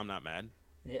responds, "I'm not mad,"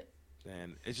 Yeah.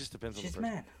 then it just depends on the She's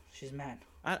person. mad. She's mad.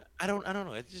 I don't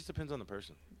know. It just depends on the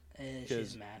person.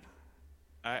 She's mad.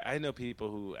 I know people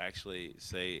who actually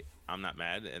say I'm not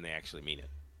mad and they actually mean it.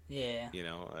 Yeah. You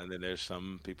know, and then there's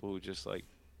some people who just like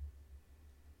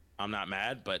I'm not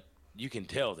mad, but you can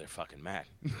tell they're fucking mad.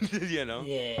 You know?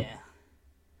 Yeah.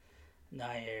 No,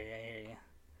 I hear you.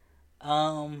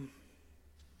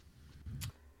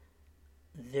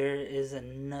 There is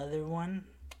another one.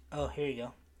 Oh, here you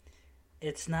go.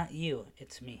 It's not you,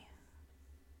 it's me.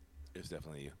 It's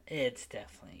definitely you. It's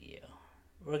definitely you.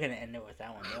 We're gonna end it with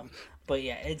that one though. But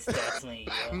yeah, it's definitely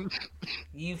you.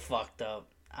 You fucked up.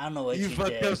 I don't know what you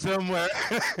fucked did. up somewhere.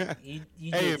 You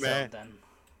Hey, did man. something.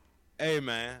 Hey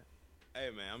man,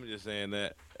 I'm just saying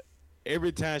that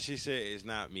every time she said it's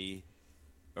not me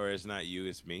or it's not you,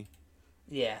 it's me.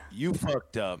 Yeah. You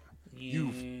fucked up.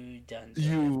 You done.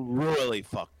 You really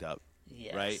fucked up.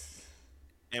 Yes. Right?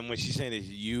 And when she's saying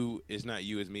it's not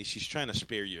you, it's me, she's trying to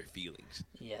spare your feelings.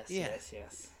 Yes. Yeah.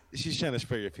 Yes. She's trying to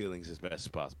spare your feelings as best as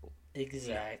possible.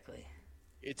 Exactly.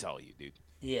 It's all you, dude.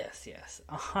 Yes.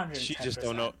 110%. She just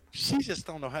don't know. She just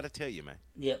don't know how to tell you, man.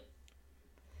 Yep.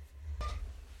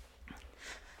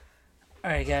 All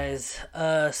right, guys.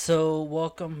 So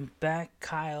welcome back,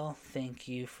 Kyle. Thank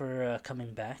you for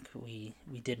coming back. We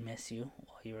did miss you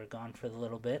while you were gone for a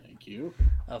little bit. Thank you.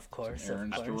 Of course.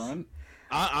 Errands to run.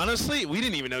 Honestly, we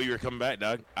didn't even know you were coming back,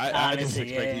 dog. I just Honestly,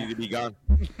 expected yeah. you to be gone.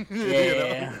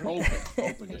 Yeah.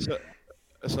 Hoping it.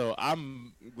 So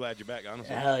I'm glad you're back,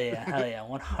 honestly. Hell yeah.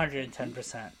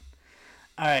 110%.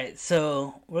 All right,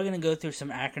 so we're gonna go through some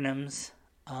acronyms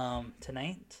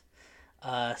tonight.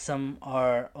 Some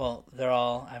are they're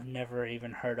all I've never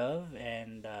even heard of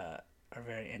and are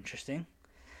very interesting.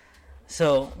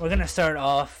 So we're gonna start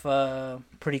off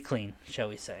pretty clean, shall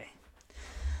we say?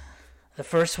 The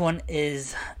first one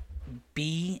is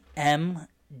BMGWL.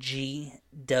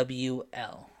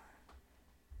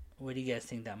 What do you guys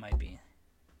think that might be?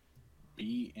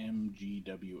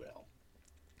 BMGWL.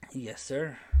 Yes,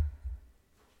 sir.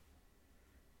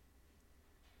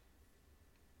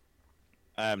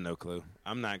 I have no clue.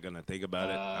 I'm not gonna think about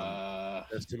it.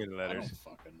 There's too many I letters. don't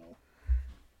fucking know.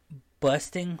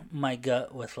 Busting my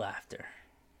gut with laughter.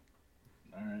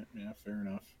 All right, yeah, fair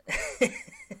enough.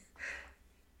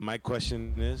 My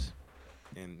question is,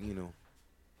 and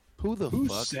who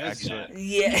fuck says actually? that?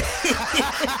 Yeah.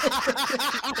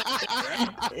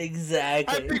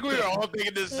 Exactly. I think we were all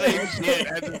thinking the same shit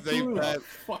at the same Who the time.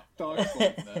 fuck talks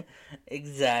like that?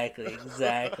 Exactly.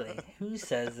 Who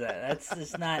says that? That's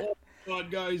just not. Come on,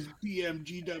 guys,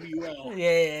 BMGWL.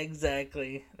 Yeah,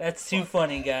 exactly. That's too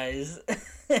funny, guys.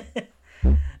 All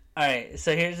right,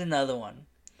 so here's another one.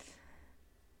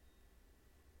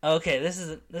 Okay, this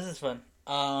is fun.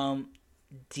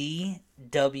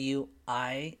 DWISNWID.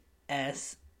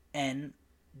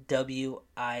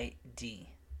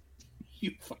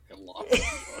 You fucking lost me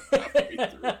halfway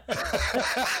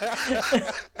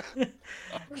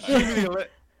through.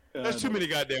 That's too many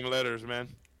goddamn letters, man.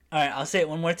 All right, I'll say it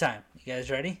one more time. You guys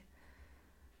ready?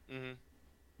 Mm-hmm.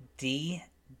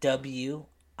 DWISNWID.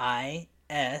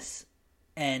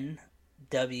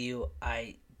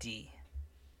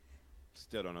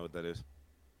 Still don't know what that is.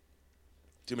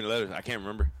 Too many letters. I can't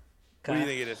remember. What do you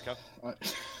think it is, Kyle?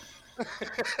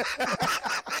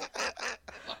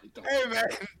 Hey, man.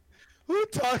 Who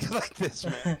talks like this,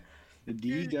 man? The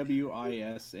DWISNWID.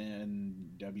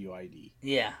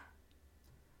 Yeah.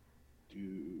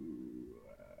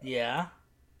 Yeah.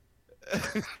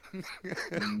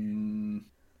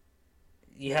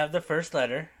 You have the first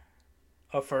letter,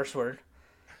 or first word.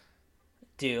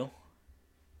 Do.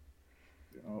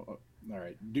 All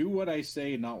right. Do what I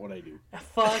say, not what I do.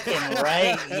 Fucking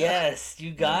right. Yes,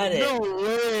 you got it. No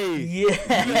way.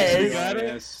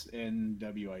 Yes.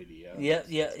 DWISNWID. Yep.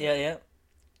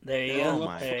 There you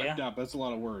go. There you go. That's a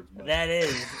lot of words. But... That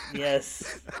is.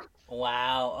 Yes.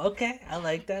 Wow. Okay. I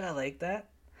like that.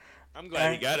 I'm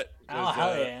glad you got it. Oh,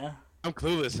 hell yeah. I'm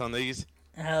clueless on these.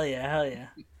 Hell yeah.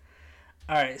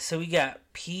 All right, so we got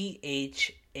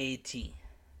PHAT. PHAT.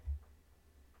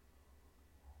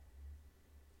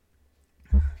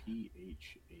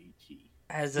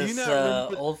 As Do you us not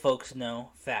remember- old folks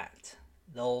know, fat.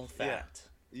 The old fat.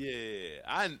 Yeah.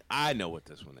 I know what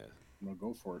this one is. Well,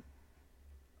 go for it.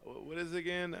 What is it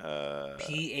again?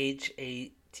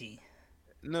 PHAT.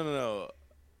 No.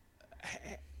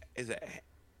 Is it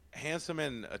handsome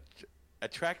and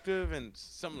attractive and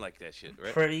something like that shit,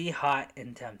 right? Pretty hot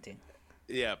and tempting.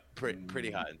 Yeah,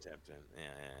 pretty hot and tempting. Yeah.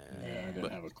 I didn't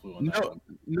But have a clue on that one.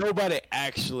 nobody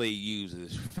actually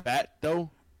uses fat though.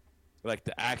 Like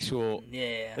the actual,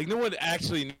 Yeah. like no one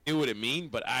actually knew what it mean,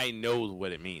 but I know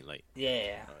what it mean. Like,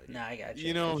 Yeah. No, I got you.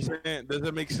 you know what I'm saying? Does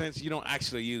that make sense? You don't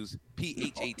actually use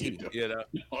PHAT. You know?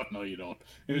 No, you don't.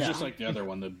 It was just like the other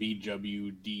one, the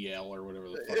BWDL or whatever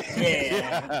the fuck.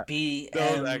 Yeah.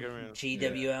 Those acronyms.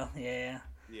 BMGWL. Yeah.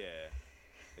 Yeah,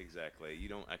 exactly. You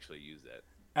don't actually use that.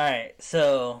 All right,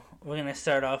 so we're gonna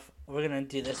start off. We're gonna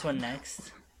do this one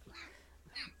next.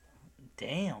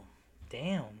 Damn,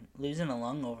 losing a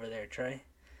lung over there, Trey.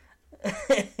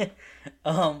 We're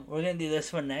gonna do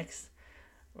this one next.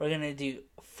 We're gonna do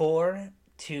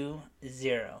 420.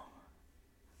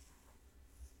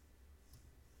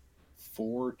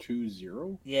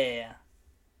 420. Yeah.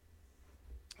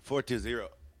 420.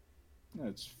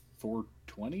 That's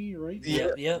 420, right?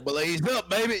 Yep. Blaze up,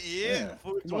 baby. Yeah,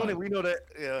 420. on. We know that.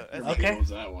 Yeah. Everybody Okay. knows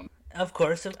that one. Of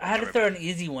course, I had to throw an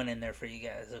easy one in there for you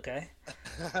guys. Okay.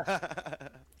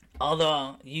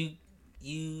 Although you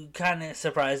kind of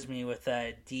surprised me with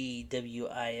that DWISNWID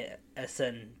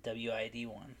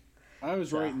one. I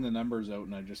was writing the numbers out,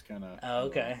 and I just kind of. Oh,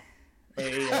 okay.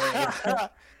 There you go.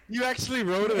 You actually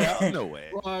wrote it out? No way.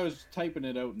 Well, I was typing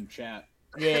it out in chat.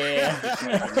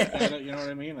 Yeah. You know what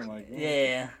I mean? I'm like,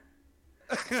 Yeah.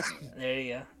 There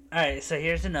you go. All right, so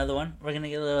here's another one. We're gonna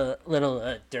get a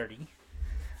little dirty.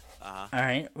 Uh-huh. All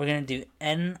right, we're gonna do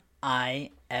NIFOC,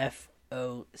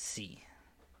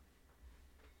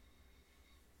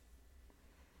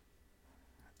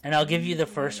 and I'll give you the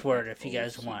first word if you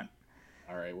guys want.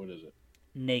 All right, what is it?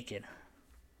 Naked.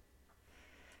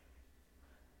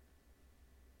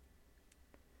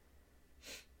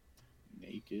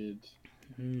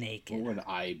 Naked. What would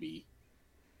I be?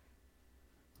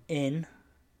 In.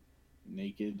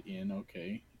 Naked in,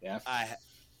 okay.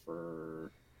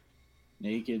 For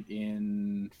naked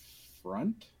in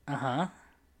front.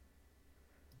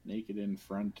 Naked in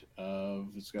front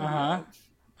of. It's got to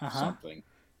be something.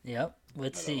 Yep.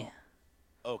 Let's see.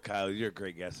 Oh, Kyle, you're a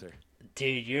great guesser.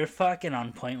 Dude, you're fucking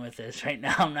on point with this right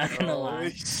now. I'm not gonna lie.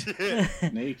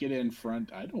 Shit. Naked in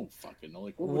front. I don't fucking know.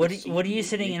 Like what are you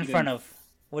sitting in front of?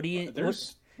 What do you?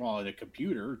 The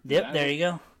computer. Yep. There you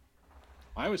go.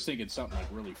 I was thinking something like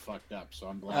really fucked up, so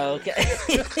I'm glad. Oh, okay.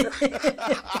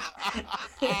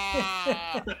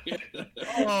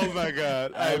 Oh my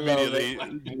god! I immediately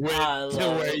went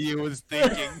to where you was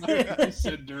thinking. I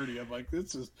said dirty. I'm like,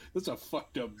 this is a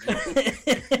fucked up joke.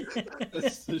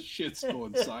 This shit's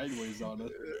going sideways on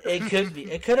us. It could be.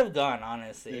 It could have gone.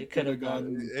 Honestly, it could have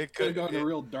gone. It could have gone a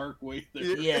real dark way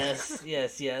there. Yes. I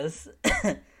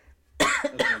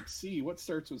was like, C. What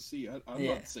starts with C? I'm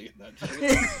not saying that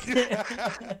shit.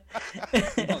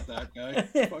 I'm not that guy.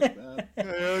 Fuck that.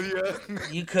 Hell yeah.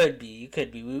 You could be.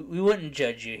 We wouldn't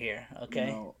judge you here, okay?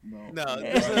 No.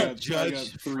 This is a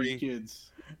judge-free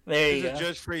kids. There you go. This is a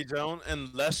judge-free zone,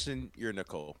 unless you're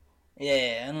Nicole.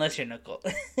 Yeah, unless you're Nicole.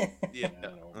 Yeah.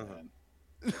 All right.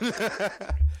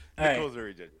 Nicole's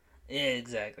very judgy. Yeah,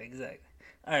 exactly.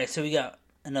 All right, so we got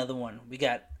another one. We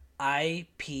got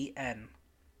IPN.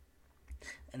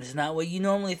 And it's not what you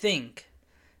normally think.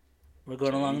 We're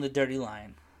going along the dirty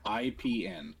line.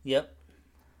 IPN. Yep.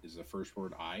 Is the first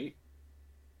word I?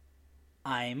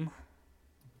 I'm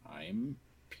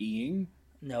peeing?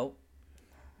 Nope.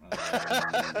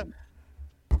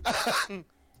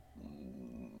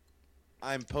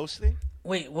 I'm posting?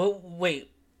 Wait. What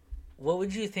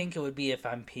would you think it would be if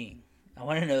I'm peeing? I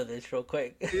want to know this real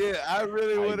quick. Yeah, I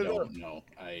really want to know. I don't know.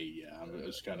 I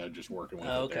was kind of just working with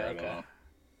it there. I don't know.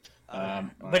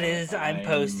 But it is I'm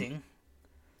posting.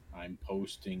 I'm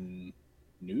posting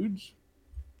nudes.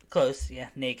 Close, yeah,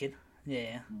 naked.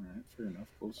 Yeah. All right, fair enough.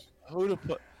 Close. Who the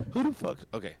fuck?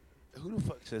 Okay, who the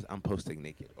fuck says I'm posting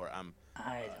naked or I'm?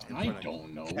 I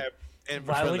don't know.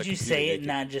 Why would you say it and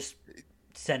not just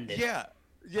send it? Yeah,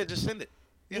 just send it.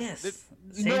 Yes.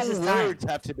 No words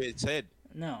have to be said.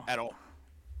 No. At all.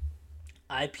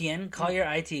 IPN, call your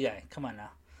IT guy. Come on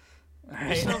now. All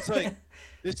right.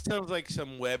 This sounds like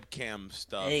some webcam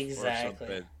stuff. Exactly. Or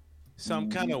something.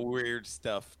 Some kind of weird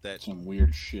stuff that. Some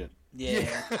weird shit.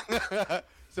 Yeah.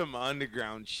 Some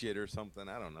underground shit or something.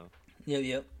 I don't know.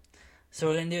 Yep. So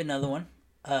we're gonna do another one.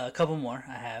 A couple more.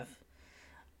 I have.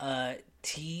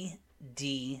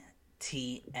 TDTM.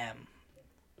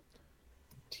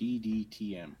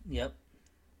 TDTM. Yep.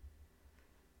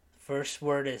 First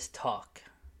word is talk.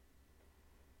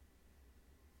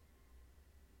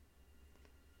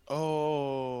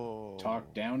 Oh.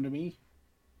 Talk down to me?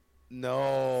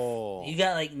 No. You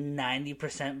got like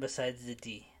 90% besides the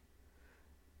D.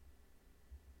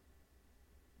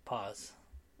 Pause.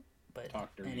 But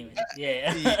Talk dirty. anyway,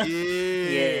 yeah. Yeah,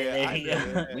 There you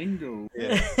go. Lingo.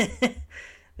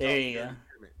 There you go.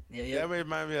 That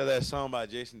remind me of that song by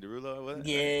Jason Derulo. Was it?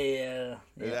 Yeah.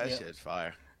 That shit's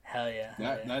fire. Hell yeah.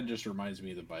 That just reminds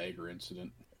me of the Viagra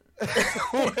incident.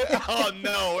 Oh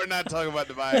no, we're not talking about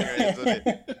the Viagra incident.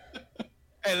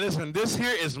 Hey, listen, this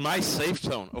here is my safe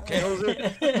zone, okay,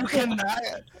 Jose? You cannot.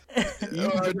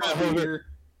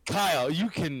 Kyle, you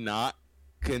cannot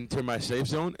enter my safe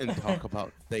zone and talk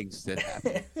about things that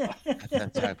happened at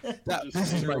that time.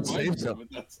 This is my safe zone.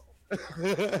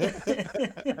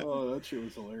 Oh, that shit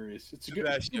was hilarious. It's too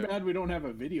bad we don't have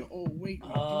a video. Oh wait, we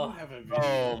do have a video.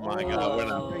 Oh my god, we're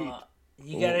not.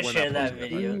 You gotta share that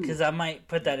video because I might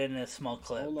put that in a small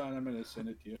clip. Hold on, I'm gonna send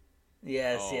it to you.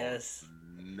 Yes.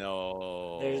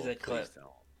 No. There's a clip.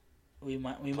 We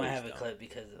might have a clip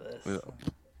because of this.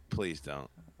 Please don't.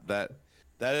 That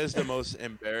is the most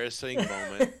embarrassing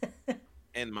moment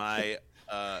in my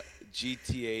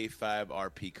GTA 5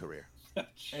 RP career.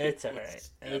 It's alright.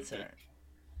 It's alright.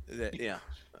 Yeah.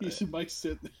 Mike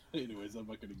said. Anyways, I'm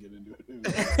not gonna get into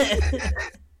it.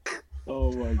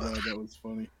 Oh my god, that was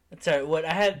funny. It's alright. What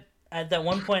I had at that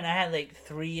one point, I had like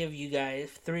 3 or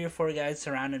 4 guys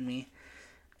surrounded me,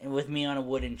 and with me on a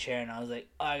wooden chair, and I was like,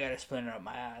 "Oh, I gotta splinter up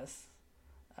my ass."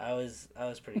 I was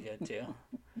pretty good too.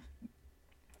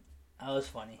 I was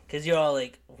funny because you're all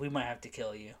like, "We might have to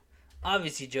kill you,"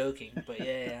 obviously joking, but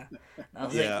yeah. And I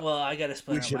was like, "Well, I gotta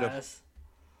splinter up my ass."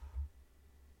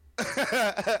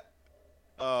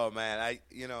 Oh man,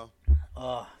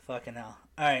 Oh fucking hell!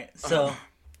 All right, so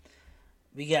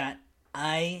we got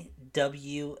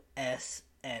IWSN.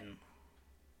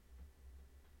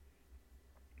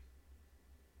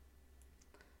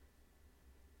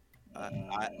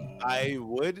 I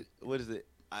would. What is it?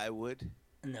 I would.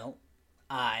 No,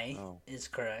 is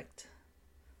correct.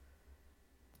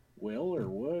 Will or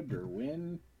would or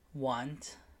win?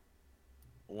 Want.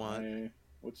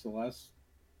 What's the last?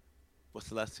 What's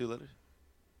the last 2 letters?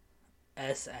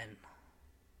 SN.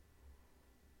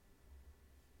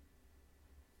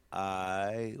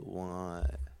 I want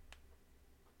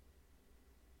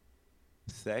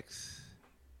sex.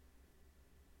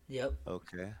 Yep.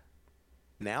 Okay.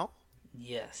 Now?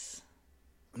 Yes.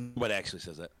 What actually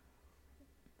says that?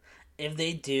 If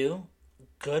they do,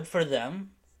 good for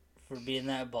them for being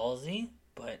that ballsy,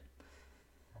 but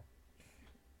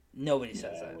nobody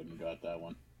says that. I wouldn't got that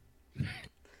one.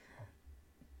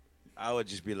 I would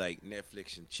just be like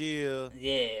Netflix and chill.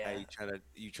 Yeah. Hey,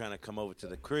 you trying to come over to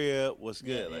the crib? What's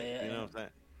good? Yeah, you know what I'm saying?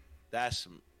 That's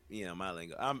my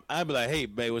lingo. I'd be like, hey,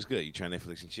 babe, what's good? You trying to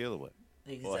Netflix and chill or what?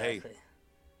 Exactly. Or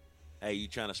hey, you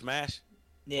trying to smash?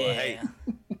 Yeah. Or, hey,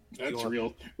 that's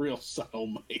real subtle,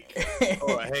 Mike.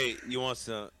 Or hey, you want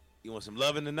some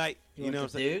loving tonight? You know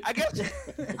want what I'm saying?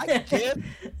 dick? I guess.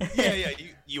 Yeah.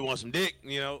 You want some dick?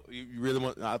 You really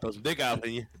want? I'll throw some dick out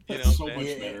in you. That's so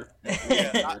much better.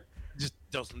 Yeah. Just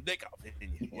throw some dick out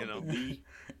in you.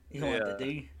 You want the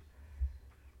D?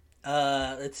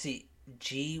 Let's see.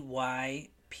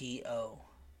 GYPO.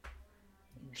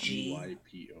 GYPO.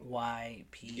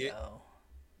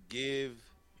 Give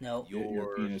no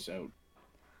your penis out.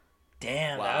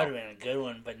 Damn, wow. That would have been a good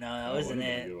one, but no, that wasn't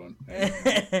it. No,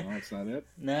 that's not it.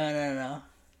 No.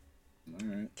 All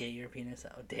right. Get your penis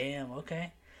out. Damn.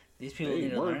 Okay. These people need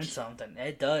to learn something.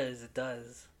 It does.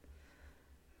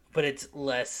 But it's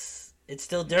less. It's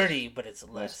still dirty, but it's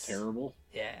less terrible.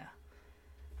 Yeah.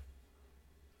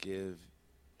 Get.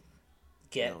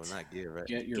 Get your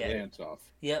pants off.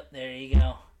 Yep. There you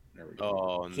go. There we go.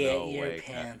 Oh, Get your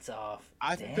pants off.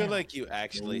 I feel like you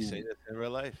actually say this in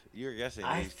real life. You're guessing.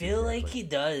 I feel like he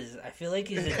does. I feel like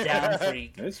he's a down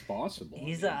freak. It's possible.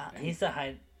 He's a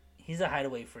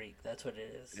hideaway freak. That's what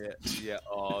it is. Yeah.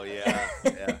 Oh, yeah.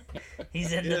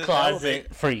 He's in the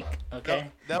closet freak.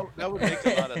 Okay. That would make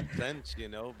a lot of sense,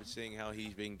 seeing how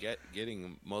he's been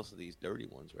getting most of these dirty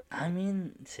ones, right? I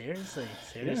mean, seriously.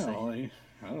 Yeah,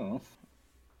 I don't know.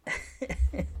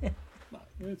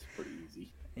 It's pretty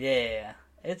easy. Yeah,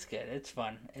 it's good. It's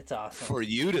fun. It's awesome. For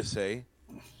you to say,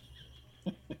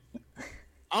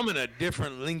 I'm in a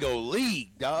different lingo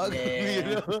league, dog.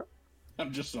 Yeah.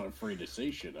 I'm just not afraid to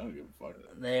say shit. I don't give a fuck.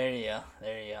 There you go.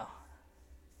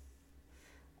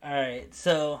 All right,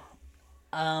 so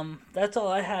that's all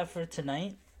I have for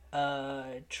tonight.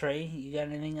 Trey, you got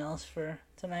anything else for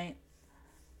tonight?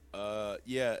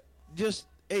 Yeah. Just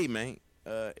hey, man.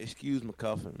 Excuse my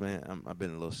coughing, man. I've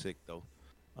been a little sick though.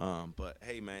 But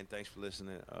hey, man, thanks for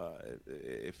listening.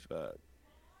 If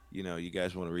you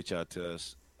guys want to reach out to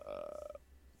us,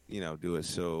 do it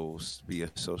via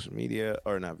social media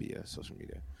or not via social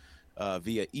media,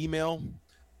 via email,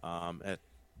 at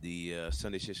the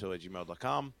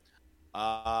sundayshow@gmail.com.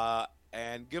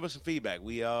 And give us some feedback.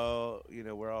 We all,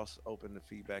 we're all open to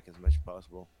feedback as much as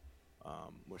possible.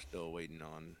 We're still waiting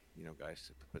on, guys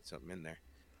to put something in there.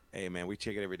 Hey, man, we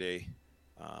check it every day.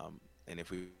 And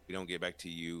if we don't get back to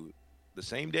you the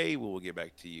same day, we will get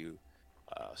back to you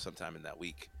sometime in that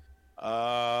week.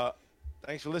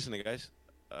 Thanks for listening, guys.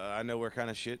 I know we're kind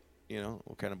of shit,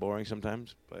 we're kind of boring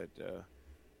sometimes, but,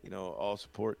 all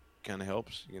support kind of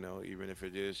helps, even if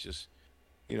it is just,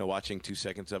 watching 2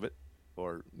 seconds of it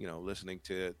or, listening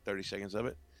to 30 seconds of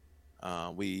it.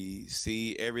 We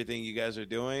see everything you guys are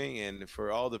doing, and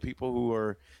for all the people who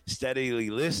are steadily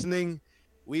listening,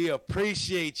 we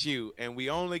appreciate you, and we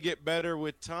only get better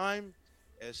with time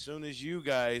as soon as you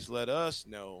guys let us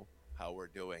know how we're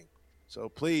doing. So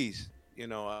please,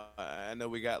 I know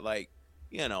we got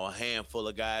a handful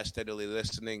of guys steadily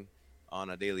listening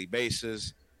on a daily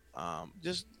basis.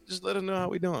 Just let us know how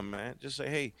we doing, man. Just say,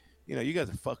 hey, you guys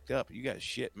are fucked up. You guys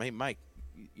shit, man. Mike,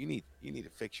 you need to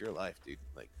fix your life, dude.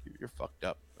 Like you're fucked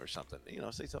up or something.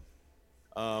 Say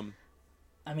something.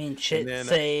 I mean, shit. Then,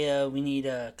 say we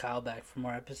need Kyle back for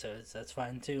more episodes. That's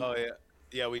fine too. Oh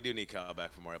yeah, we do need Kyle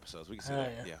back for more episodes. We can say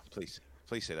that. Yeah, please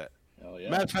say that. Hell yeah.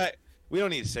 Matter of fact, we don't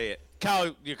need to say it.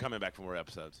 Kyle, you're coming back for more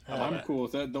episodes. I'm cool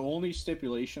with that. The only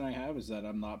stipulation I have is that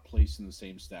I'm not placed in the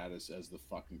same status as the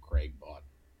fucking Craig bot.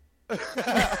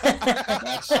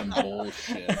 That's some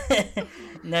bullshit.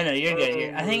 No, you're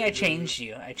good. I think I changed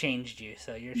you.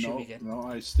 So you should be good. No,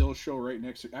 I still show right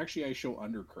next to. Actually, I show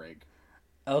under Craig.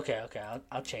 Okay.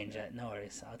 I'll change that. No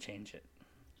worries. I'll change it.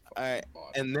 All right.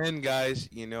 And then, guys,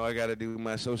 I got to do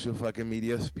my social fucking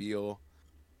media spiel.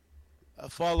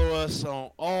 Follow us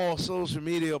on all social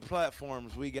media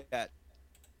platforms. We got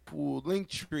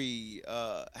Linktree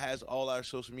has all our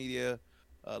social media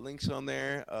links on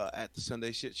there at the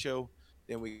Sunday Shit Show.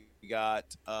 Then we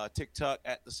got TikTok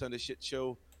at the Sunday Shit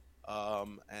Show.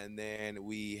 And then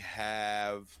we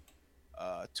have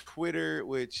Twitter,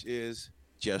 which is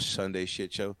just Sunday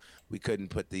Shit Show. We couldn't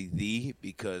put the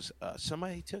because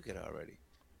somebody took it already.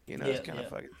 It's kind of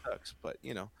fucking sucks, but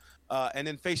and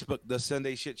then Facebook, the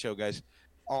Sunday Shit Show, guys.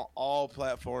 On all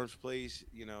platforms, please,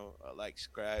 like,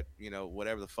 subscribe,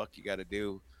 whatever the fuck you got to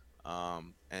do.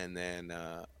 And then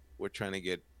we're trying to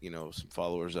get, some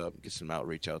followers up, get some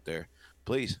outreach out there.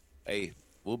 Please, hey,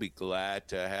 we'll be glad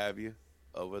to have you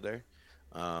over there.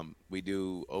 We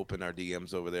do open our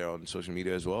DMs over there on social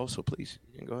media as well. So please,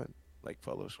 you can go ahead, like,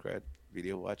 follow, subscribe,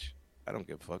 video watch. I don't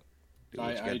give a fuck.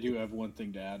 I do have one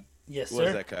thing to add. Yes, sir. What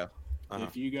is that, Kyle?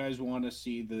 If you guys want to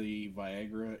see the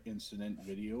Viagra incident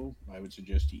video, I would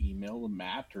suggest you email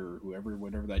Matt or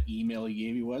whatever that email he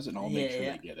gave you was, and I'll make sure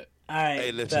they get it. All right,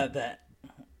 hey, listen. that.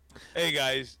 Hey,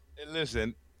 guys,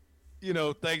 listen,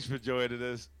 thanks for joining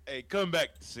us. Hey, come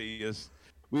back to see us.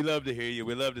 We love to hear you.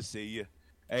 We love to see you.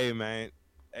 Hey, man.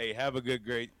 Hey, have a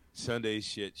great Sunday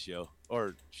shit show.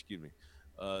 Or, excuse me,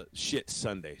 shit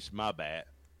Sundays. My bad.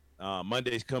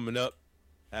 Monday's coming up.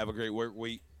 Have a great work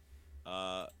week.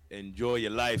 Enjoy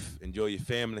your life, enjoy your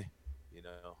family.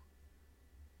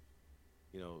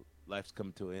 Life's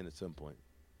coming to an end at some point.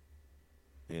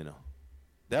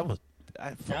 That was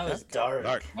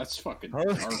dark. That's fucking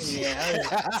dark. Yeah,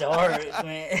 that was dark,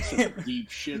 man. Some deep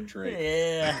shit,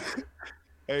 Trey. Yeah.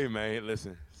 Hey, man,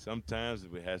 listen. Sometimes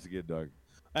it has to get dark.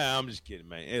 I'm just kidding,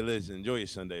 man. Hey, listen, enjoy your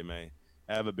Sunday, man.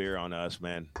 Have a beer on us,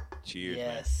 man. Cheers,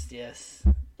 man. Yes.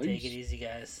 Take it easy,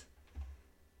 guys.